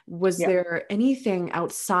 was there anything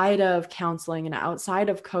outside of counseling and outside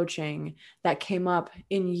of coaching that came up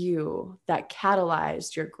in you that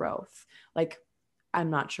catalyzed your growth? Like, I'm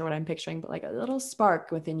not sure what I'm picturing, but like a little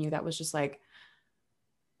spark within you that was just like,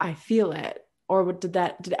 I feel it. Or did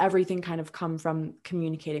everything kind of come from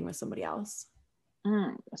communicating with somebody else?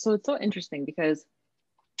 So it's so interesting because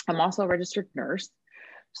I'm also a registered nurse.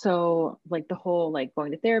 So like the whole like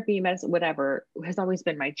going to therapy, medicine, whatever has always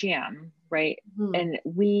been my jam, right? And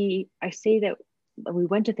I say that we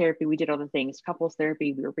went to therapy, we did all the things, couples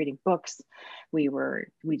therapy, we were reading books, we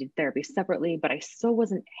did therapy separately, but I still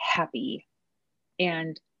wasn't happy.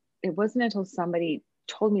 And it wasn't until somebody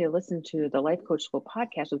told me to listen to the Life Coach School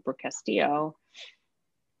podcast with Brooke Castillo,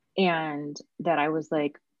 and that I was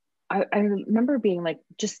like, I remember being like,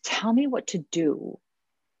 just tell me what to do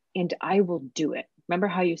and I will do it. Remember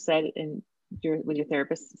how you said with your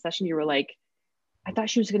therapist session, you were like, I thought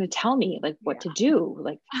she was going to tell me like what to do.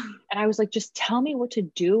 Like, and I was like, just tell me what to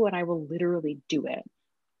do and I will literally do it.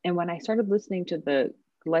 And when I started listening to the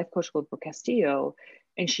Life Coach with Brooke Castillo,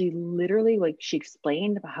 and she literally she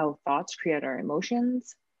explained about how thoughts create our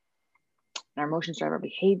emotions and our emotions drive our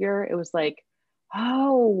behavior. It was like,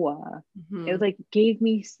 oh, it made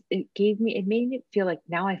me feel like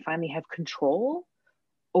now I finally have control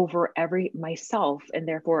over myself, and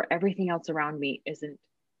therefore everything else around me isn't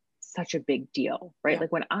such a big deal, right?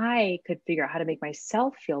 Like when I could figure out how to make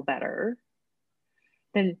myself feel better,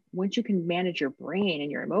 then once you can manage your brain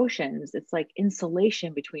and your emotions, it's like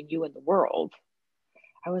insulation between you and the world.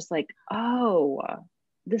 I was like, oh,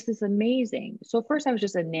 this is amazing. So first I was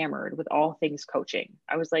just enamored with all things coaching.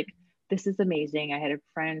 I was like, this is amazing. I had a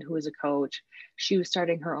friend who was a coach. She was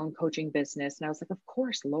starting her own coaching business. And I was like, of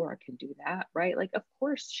course, Laura can do that, right? Like, of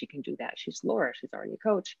course she can do that. She's Laura. She's already a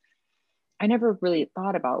coach. I never really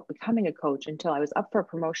thought about becoming a coach until I was up for a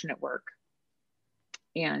promotion at work.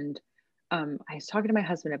 And I was talking to my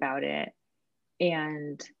husband about it.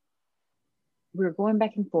 And we were going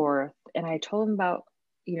back and forth. And I told him about,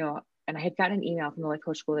 and I had gotten an email from the Life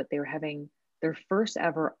Coach School that they were having their first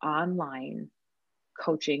ever online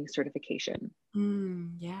coaching certification.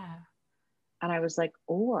 Yeah. And I was like,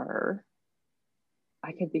 or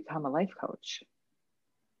I could become a life coach.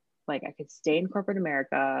 Like I could stay in corporate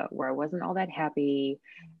America where I wasn't all that happy.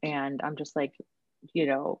 And I'm just like, you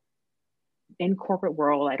know, in corporate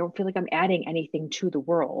world, I don't feel like I'm adding anything to the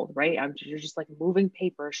world, right? You're just like moving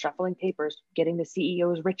papers, shuffling papers, getting the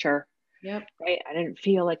CEOs richer, Yep. right? I didn't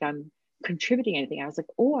feel like I'm contributing anything. I was like,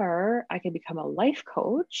 or I could become a life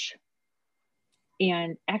coach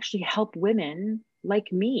and actually help women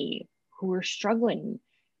like me who are struggling.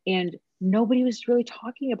 And nobody was really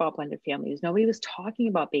talking about blended families. Nobody was talking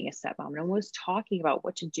about being a stepmom. No one was talking about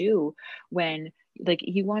what to do when like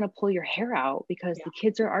you want to pull your hair out because Yeah. the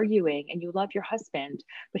kids are arguing and you love your husband,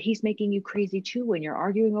 but he's making you crazy too when you're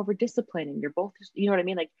arguing over discipline and you're both, you know what I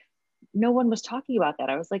mean? Like no one was talking about that.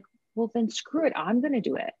 I was like, well, then screw it. I'm going to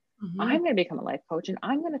do it. I'm going to become a life coach and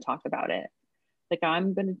I'm going to talk about it. Like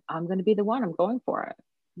I'm going to be the one. I'm going for it.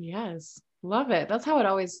 Yes. Love it. That's how it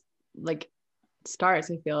always like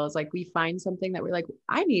starts. I feel is like we find something that we're like,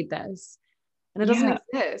 I need this and it doesn't Yeah.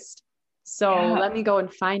 exist. So let me go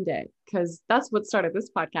and find it. Cause that's what started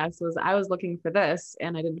this podcast was I was looking for this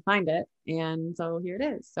and I didn't find it. And so here it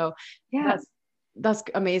is. So Yeah. that's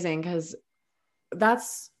amazing. Cause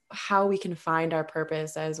that's how we can find our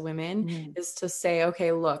purpose as women is to say,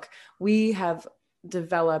 okay, look, we have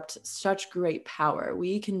developed such great power.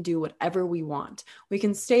 We can do whatever we want. We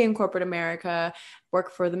can stay in corporate America,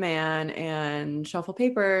 work for the man and shuffle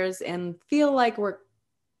papers and feel like we're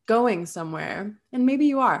going somewhere. And maybe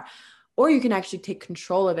you are. Or you can actually take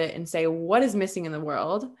control of it and say, what is missing in the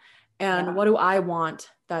world? And what do I want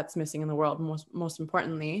that's missing in the world, most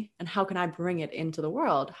importantly? And how can I bring it into the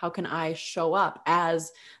world? How can I show up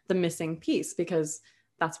as the missing piece? Because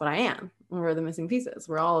that's what I am. We're the missing pieces.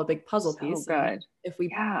 We're all a big puzzle piece. Good. And if we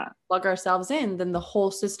plug ourselves in, then the whole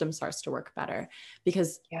system starts to work better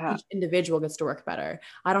because each individual gets to work better.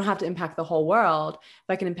 I don't have to impact the whole world. If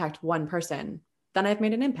I can impact one person, then I've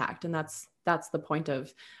made an impact. And that's the point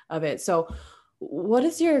of it. So what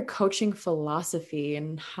is your coaching philosophy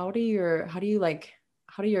and how do your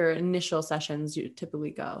initial sessions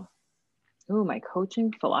typically go? Oh, my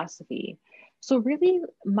coaching philosophy. So really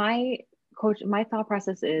my thought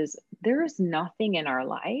process is there is nothing in our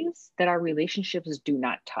lives that our relationships do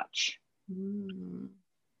not touch.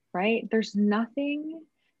 Right? There's nothing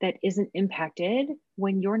that isn't impacted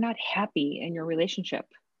when you're not happy in your relationship,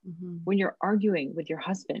 when you're arguing with your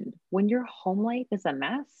husband, when your home life is a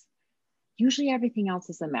mess, usually everything else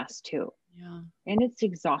is a mess too. Yeah. And it's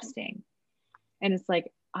exhausting. And it's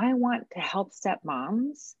like, I want to help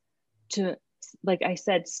stepmoms to, like I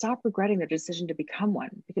said, stop regretting their decision to become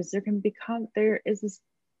one because there is this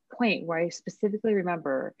point where I specifically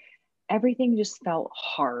remember everything just felt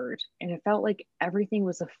hard and it felt like everything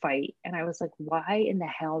was a fight. And I was like, why in the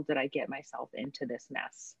hell did I get myself into this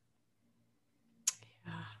mess?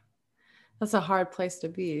 Yeah. That's a hard place to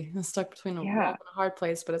be. I'm stuck between a rock and a hard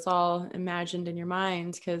place, but it's all imagined in your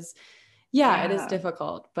mind because it is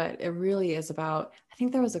difficult, but it really is about, I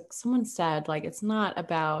think there was someone said, like, it's not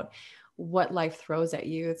about what life throws at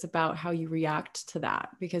you. It's about how you react to that.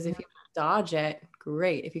 Because if you dodge it,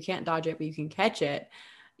 great. If you can't dodge it, but you can catch it,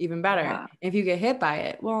 even better. If you get hit by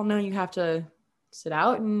it, well, now you have to sit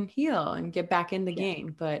out and heal and get back in the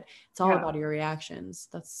game. But it's all about your reactions.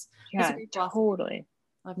 That's a great totally.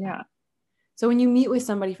 Love that. So when you meet with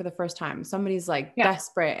somebody for the first time, somebody's like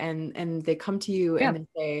desperate and they come to you and they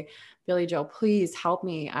say, Billie Jo, please help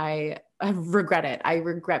me. I regret it. I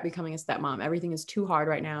regret becoming a stepmom. Everything is too hard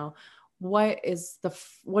right now. What is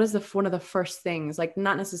one of the first things, like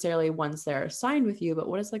not necessarily once they're signed with you, but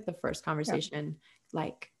what is like the first conversation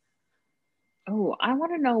like? Oh, I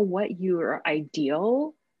want to know what your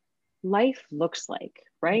ideal life looks like,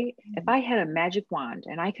 right? If I had a magic wand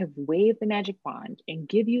and I could wave the magic wand and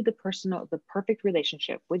give you the perfect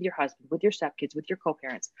relationship with your husband, with your stepkids, with your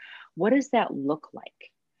co-parents, what does that look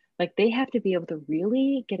like? Like they have to be able to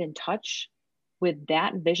really get in touch with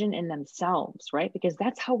that vision in themselves, right? Because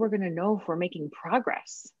that's how we're going to know if we're making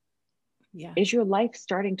progress. Yeah. Is your life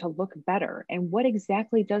starting to look better? And what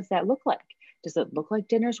exactly does that look like? Does it look like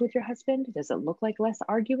dinners with your husband? Does it look like less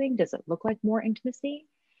arguing? Does it look like more intimacy?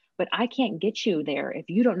 But I can't get you there if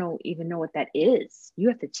you don't even know what that is. You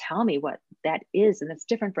have to tell me what that is. And it's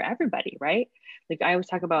different for everybody, right? Like I always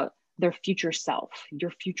talk about their future self,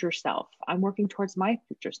 your future self. I'm working towards my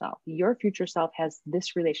future self. Your future self has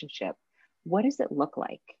this relationship. What does it look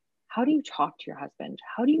like? How do you talk to your husband?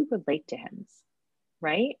 How do you relate to him?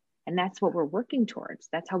 Right? And that's what we're working towards.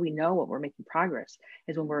 That's how we know what we're making progress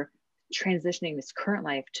is when we're transitioning this current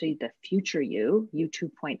life to the future you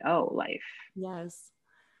 2.0 life. Yes.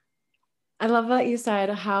 I love that you said,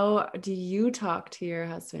 how do you talk to your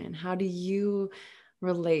husband? How do you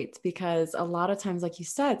relate? Because a lot of times, like you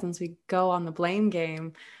said, since we go on the blame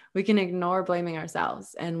game, we can ignore blaming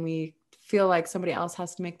ourselves and we feel like somebody else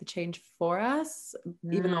has to make the change for us,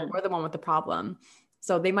 even though we're the one with the problem.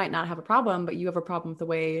 So they might not have a problem, but you have a problem with the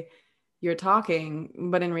way you're talking.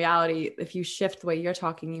 But in reality, if you shift the way you're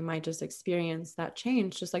talking, you might just experience that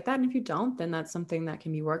change just like that. And if you don't, then that's something that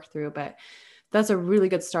can be worked through. But that's a really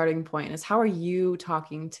good starting point, is how are you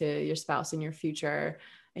talking to your spouse in your future,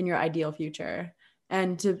 in your ideal future?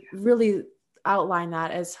 And to really outline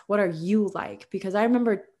that as, what are you like? Because I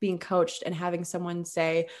remember being coached and having someone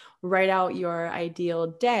say, write out your ideal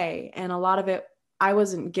day. And a lot of it, I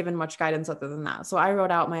wasn't given much guidance other than that. So I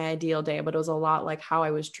wrote out my ideal day, but it was a lot like how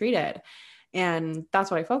I was treated. And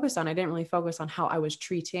that's what I focused on. I didn't really focus on how I was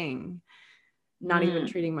treating, not even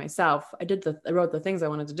treating myself. I wrote the things I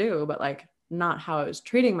wanted to do, but like not how I was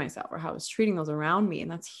treating myself or how I was treating those around me.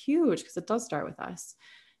 And that's huge because it does start with us.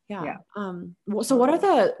 Yeah. So what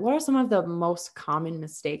are some of the most common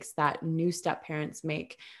mistakes that new step parents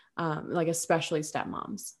make? Like especially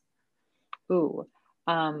stepmoms? Ooh,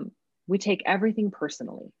 we take everything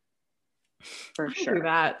personally, for I do sure.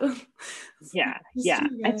 that. Yeah.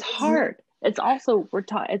 It's hard. It's also,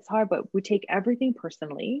 it's hard, but we take everything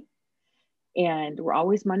personally. And we're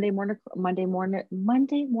always Monday morning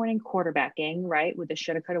quarterbacking, right? With the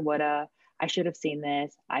shoulda, coulda, woulda. I should have seen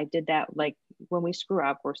this. I did that. Like, when we screw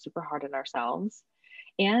up, we're super hard on ourselves.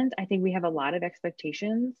 And I think we have a lot of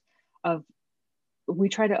expectations of, we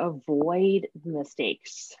try to avoid the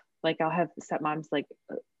mistakes. Like, I'll have stepmoms like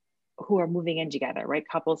who are moving in together, right?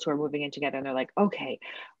 Couples who are moving in together, and they're like, okay,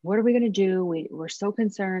 what are we going to do? We're so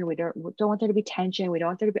concerned. We don't want there to be tension. We don't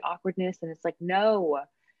want there to be awkwardness. And it's like, no,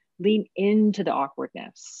 lean into the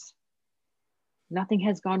awkwardness. Nothing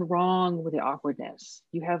has gone wrong with the awkwardness.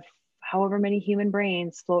 You have however many human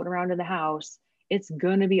brains floating around in the house. It's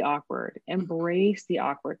going to be awkward. Embrace the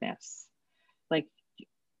awkwardness. Like,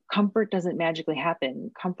 comfort doesn't magically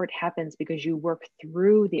happen. Comfort happens because you work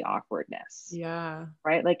through the awkwardness. Yeah.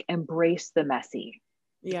 Right? Like, embrace the messy.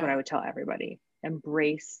 Is Yeah. what I would tell everybody.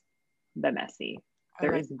 Embrace the messy.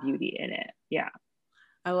 There is beauty in it. Yeah.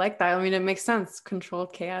 I like that. I mean, it makes sense.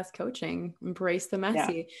 Controlled chaos coaching. Embrace the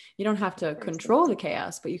messy. Yeah. You don't have to control the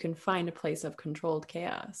chaos, but you can find a place of controlled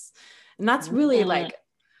chaos. And that's really like,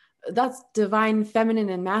 that's divine feminine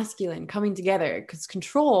and masculine coming together, because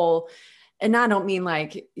control, and I don't mean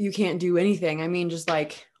like you can't do anything. I mean, just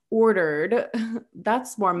like ordered,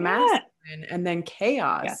 that's more masculine. And then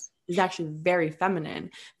chaos is actually very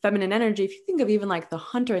feminine energy. If you think of even like the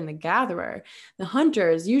hunter and the gatherer, the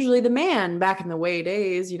hunter is usually the man back in the way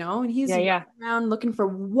days, you know, and he's around looking for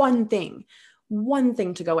one thing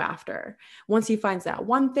to go after. Once he finds that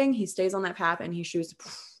one thing, he stays on that path and he shoots.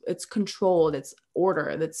 It's controlled, it's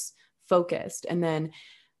order, that's focused. And then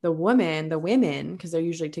the women, because they're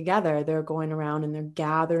usually together, they're going around and they're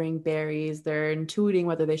gathering berries. They're intuiting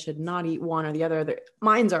whether they should not eat one or the other. Their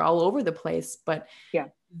minds are all over the place, but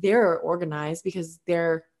they're organized because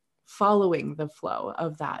they're following the flow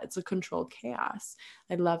of that. It's a controlled chaos.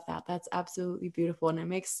 I love that. That's absolutely beautiful. And it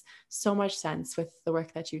makes so much sense with the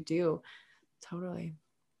work that you do. Totally.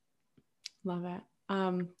 Love it.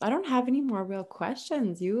 I don't have any more real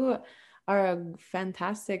questions. You are a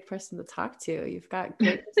fantastic person to talk to. You've got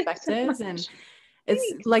great perspectives and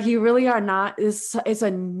it's like, you really are not, it's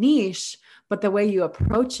a niche, but the way you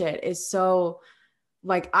approach it is so,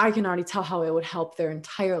 like, I can already tell how it would help their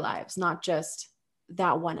entire lives, not just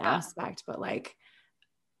that one aspect, but like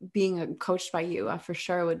being coached by you, I for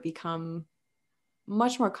sure would become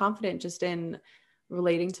much more confident just in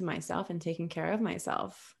relating to myself and taking care of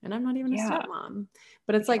myself. And I'm not even a stepmom,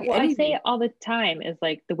 but it's like, I say it all the time, is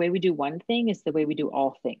like, the way we do one thing is the way we do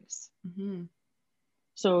all things.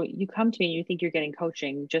 So you come to me and you think you're getting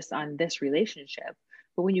coaching just on this relationship,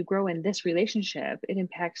 but when you grow in this relationship, it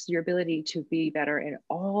impacts your ability to be better in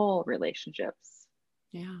all relationships.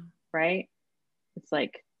 Right? It's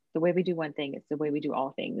like, the way we do one thing, it's the way we do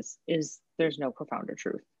all things. There's no profounder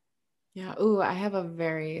truth. Ooh, I have a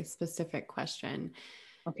very specific question.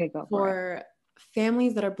 Okay, go for it.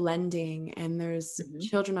 Families that are blending and there's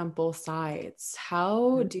children on both sides,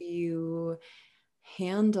 how do you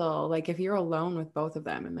handle, like, if you're alone with both of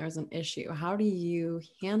them and there's an issue, how do you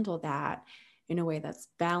handle that in a way that's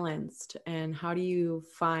balanced? And how do you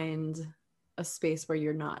find a space where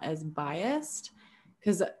you're not as biased?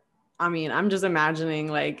 Because I mean, I'm just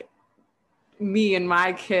imagining like me and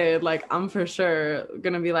my kid, like I'm for sure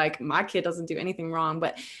gonna be like, my kid doesn't do anything wrong,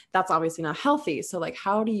 but that's obviously not healthy. So like,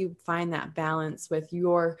 how do you find that balance with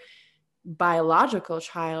your biological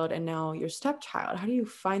child and now your stepchild? How do you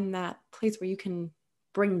find that place where you can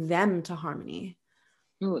bring them to harmony?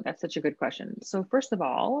 Ooh, that's such a good question. So first of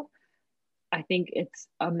all, I think it's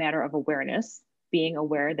a matter of awareness, being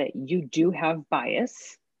aware that you do have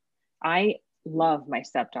bias. I love my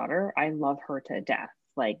stepdaughter. I love her to death.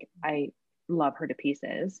 Like I love her to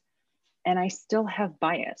pieces. And I still have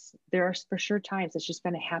bias. There are for sure times it's just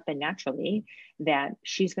going to happen naturally that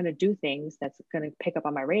she's going to do things that's going to pick up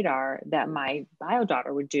on my radar that my bio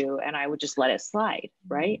daughter would do, and I would just let it slide,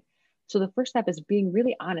 right? So the first step is being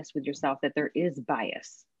really honest with yourself that there is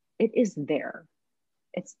bias. It is there.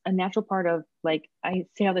 It's a natural part of, like I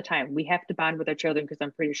say all the time, we have to bond with our children because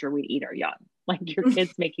I'm pretty sure we'd eat our young. Like your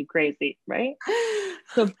kids make you crazy, right?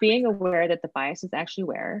 So being aware that the bias is actually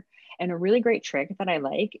where, and a really great trick that I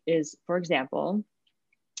like is, for example,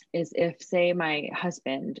 is if say my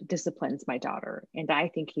husband disciplines my daughter and I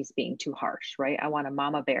think he's being too harsh, right? I want a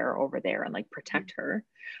mama bear over there and like protect her.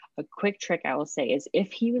 A quick trick I will say is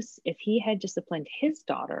if he had disciplined his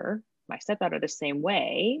daughter, my stepdaughter, the same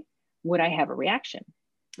way, would I have a reaction?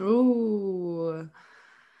 Ooh.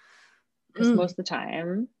 Because most of the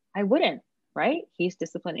time I wouldn't, right? He's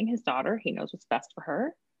disciplining his daughter. He knows what's best for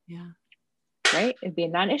her. Yeah. Right? It'd be a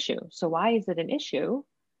non-issue. So why is it an issue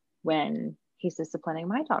when he's disciplining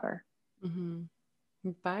my daughter?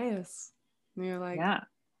 Bias. And you're like, Yeah.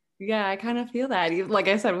 yeah, I kind of feel that. Like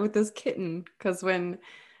I said, with this kitten, because when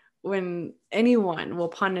anyone will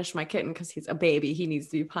punish my kitten because he's a baby, he needs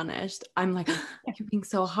to be punished. I'm like, you're being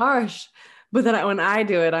so harsh. But then when I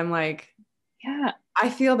do it, I'm like, yeah, I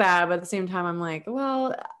feel bad, but at the same time, I'm like,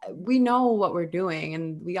 well, we know what we're doing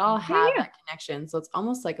and we all have that connection. So it's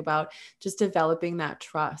almost like about just developing that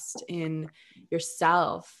trust in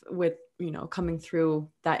yourself with, coming through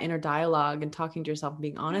that inner dialogue and talking to yourself and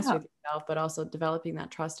being honest with yourself, but also developing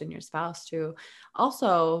that trust in your spouse to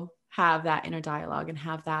also have that inner dialogue and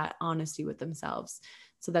have that honesty with themselves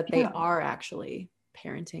so that they are actually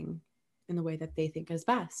parenting in the way that they think is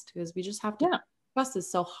best. Because we just have to trust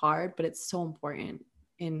is so hard, but it's so important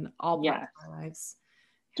in all parts of our lives.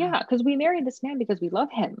 Yeah, because we married this man because we love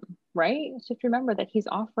him, right? So if you remember that he's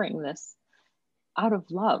offering this out of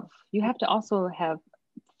love, you have to also have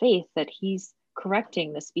faith that he's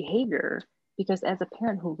correcting this behavior, because as a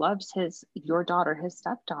parent who loves your daughter, his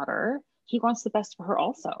stepdaughter, he wants the best for her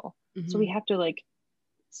also. So we have to like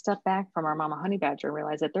step back from our mama honey badger and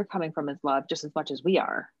realize that they're coming from his love just as much as we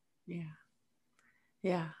are.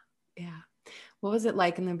 Yeah. What was it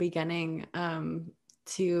like in the beginning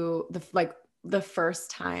to the first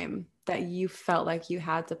time that you felt like you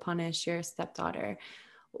had to punish your stepdaughter?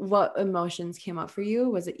 What emotions came up for you?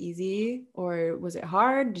 Was it easy or was it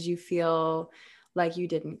hard? Did you feel like you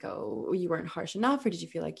weren't harsh enough, or did you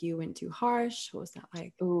feel like you went too harsh? What was that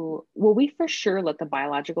like? Ooh, well, we for sure let the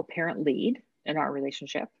biological parent lead in our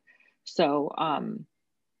relationship. So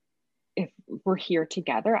if we're here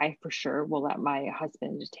together, I for sure will let my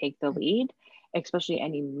husband take the lead, especially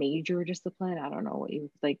any major discipline. I don't know what you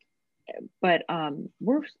like, but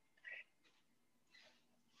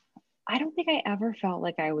I don't think I ever felt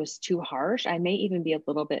like I was too harsh. I may even be a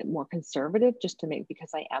little bit more conservative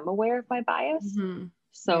because I am aware of my bias.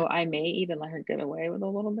 So I may even let her get away with a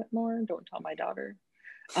little bit more. Don't tell my daughter.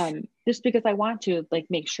 Just because I want to like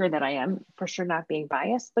make sure that I am for sure not being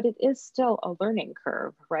biased, but it is still a learning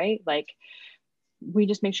curve, right? Like we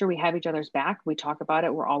just make sure we have each other's back. We talk about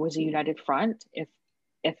it. We're always a united front.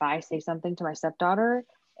 If I say something to my stepdaughter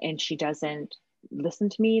and she doesn't listen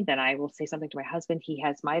to me, then I will say something to my husband. He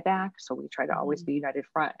has my back. So we try to always be united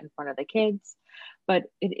front in front of the kids. But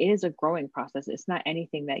it is a growing process. It's not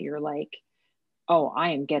anything that you're like, oh,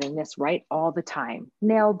 I am getting this right all the time.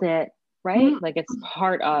 Nailed it. Right? Like it's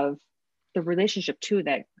part of the relationship too,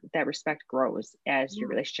 that respect grows as your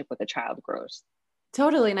relationship with a child grows.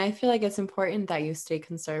 Totally. And I feel like it's important that you stay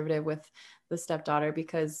conservative with the stepdaughter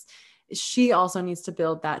because she also needs to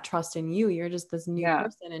build that trust in you. You're just this new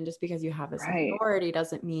person. And just because you have this authority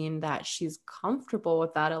doesn't mean that she's comfortable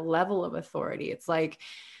with that, a level of authority. It's like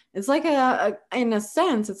in a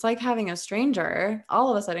sense, it's like having a stranger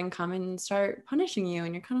all of a sudden come and start punishing you.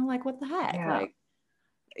 And you're kind of like, what the heck?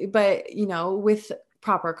 But with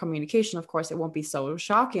proper communication, of course, it won't be so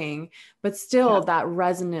shocking, but still that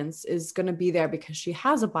resonance is going to be there because she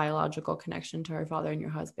has a biological connection to her father and your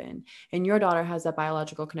husband, and your daughter has that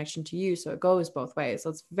biological connection to you. So it goes both ways. So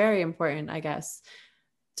it's very important, I guess,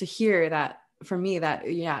 to hear that for me that,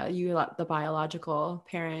 you let the biological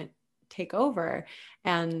parent take over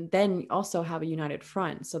and then also have a united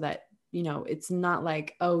front so that it's not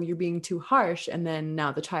like, oh, you're being too harsh. And then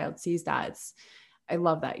now the child sees that. I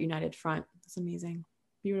love that united front. It's amazing.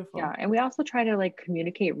 Beautiful. Yeah. And we also try to like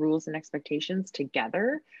communicate rules and expectations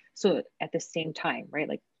together. So at the same time, right?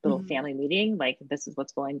 Like little family meeting, like this is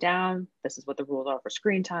what's going down. This is what the rules are for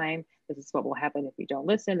screen time. This is what will happen if you don't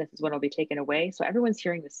listen. This is what will be taken away. So everyone's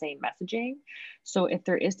hearing the same messaging. So if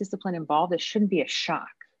there is discipline involved, it shouldn't be a shock,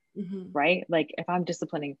 right? Like if I'm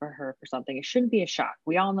disciplining for her for something, it shouldn't be a shock.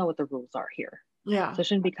 We all know what the rules are here. Yeah. So it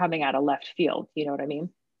shouldn't be coming out of left field. You know what I mean?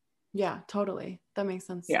 Yeah, totally. That makes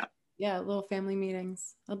sense. Yeah. Yeah, little family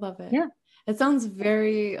meetings. I love it. Yeah. It sounds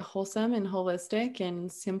very wholesome and holistic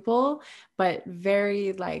and simple, but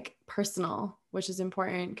very like personal, which is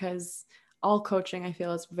important because all coaching I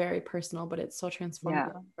feel is very personal, but it's so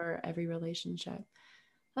transformative for every relationship.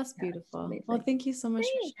 That's beautiful. Well, thank you so much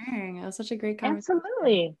for sharing. It was such a great conversation.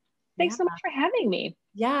 Absolutely. Thanks so much for having me.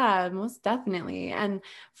 Yeah, most definitely. And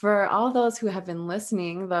for all those who have been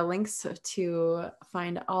listening, the links to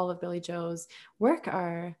find all of Billie Jo's work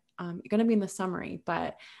are going to be in the summary,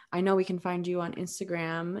 but I know we can find you on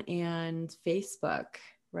Instagram and Facebook,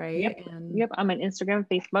 right? Yep. I'm on Instagram,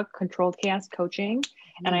 Facebook, Controlled Chaos Coaching.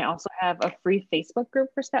 And I also have a free Facebook group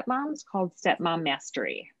for stepmoms called Stepmom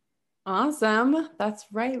Mastery. Awesome. That's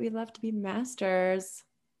right. We love to be masters.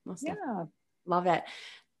 Love it.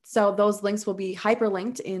 So those links will be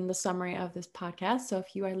hyperlinked in the summary of this podcast. So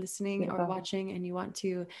if you are listening or watching and you want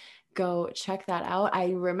to go check that out, I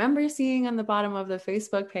remember seeing on the bottom of the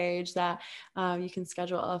Facebook page that you can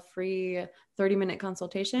schedule a free 30-minute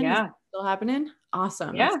consultation. Yeah. Is that still happening?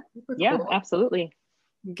 Awesome. Yeah. Yeah, cool. Absolutely.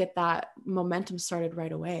 Get that momentum started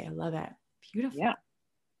right away. I love it. Beautiful. Yeah.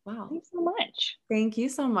 Wow. Thanks so much. Thank you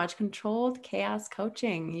so much. Controlled Chaos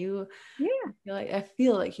Coaching. I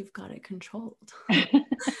feel like you've got it controlled.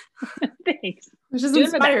 Thanks. Which is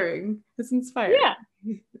inspiring. It's inspiring. Yeah.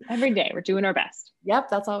 Every day we're doing our best. Yep.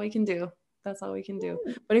 That's all we can do. That's all we can do.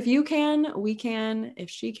 But if you can, we can. If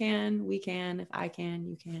she can, we can. If I can,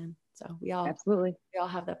 you can. So we all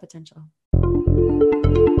have that potential.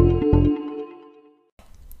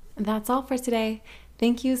 That's all for today.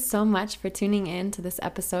 Thank you so much for tuning in to this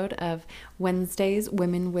episode of Wednesday's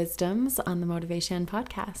Women Wisdoms on the Motivation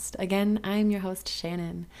Podcast. Again, I'm your host,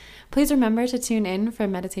 Shannon. Please remember to tune in for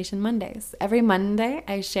Meditation Mondays. Every Monday,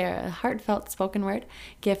 I share a heartfelt spoken word,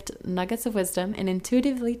 gift nuggets of wisdom, and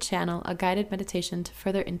intuitively channel a guided meditation to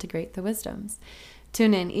further integrate the wisdoms.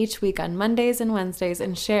 Tune in each week on Mondays and Wednesdays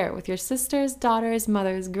and share with your sisters, daughters,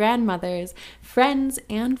 mothers, grandmothers, friends,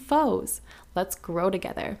 and foes. Let's grow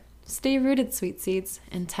together. Stay rooted, sweet seeds.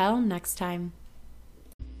 Until next time.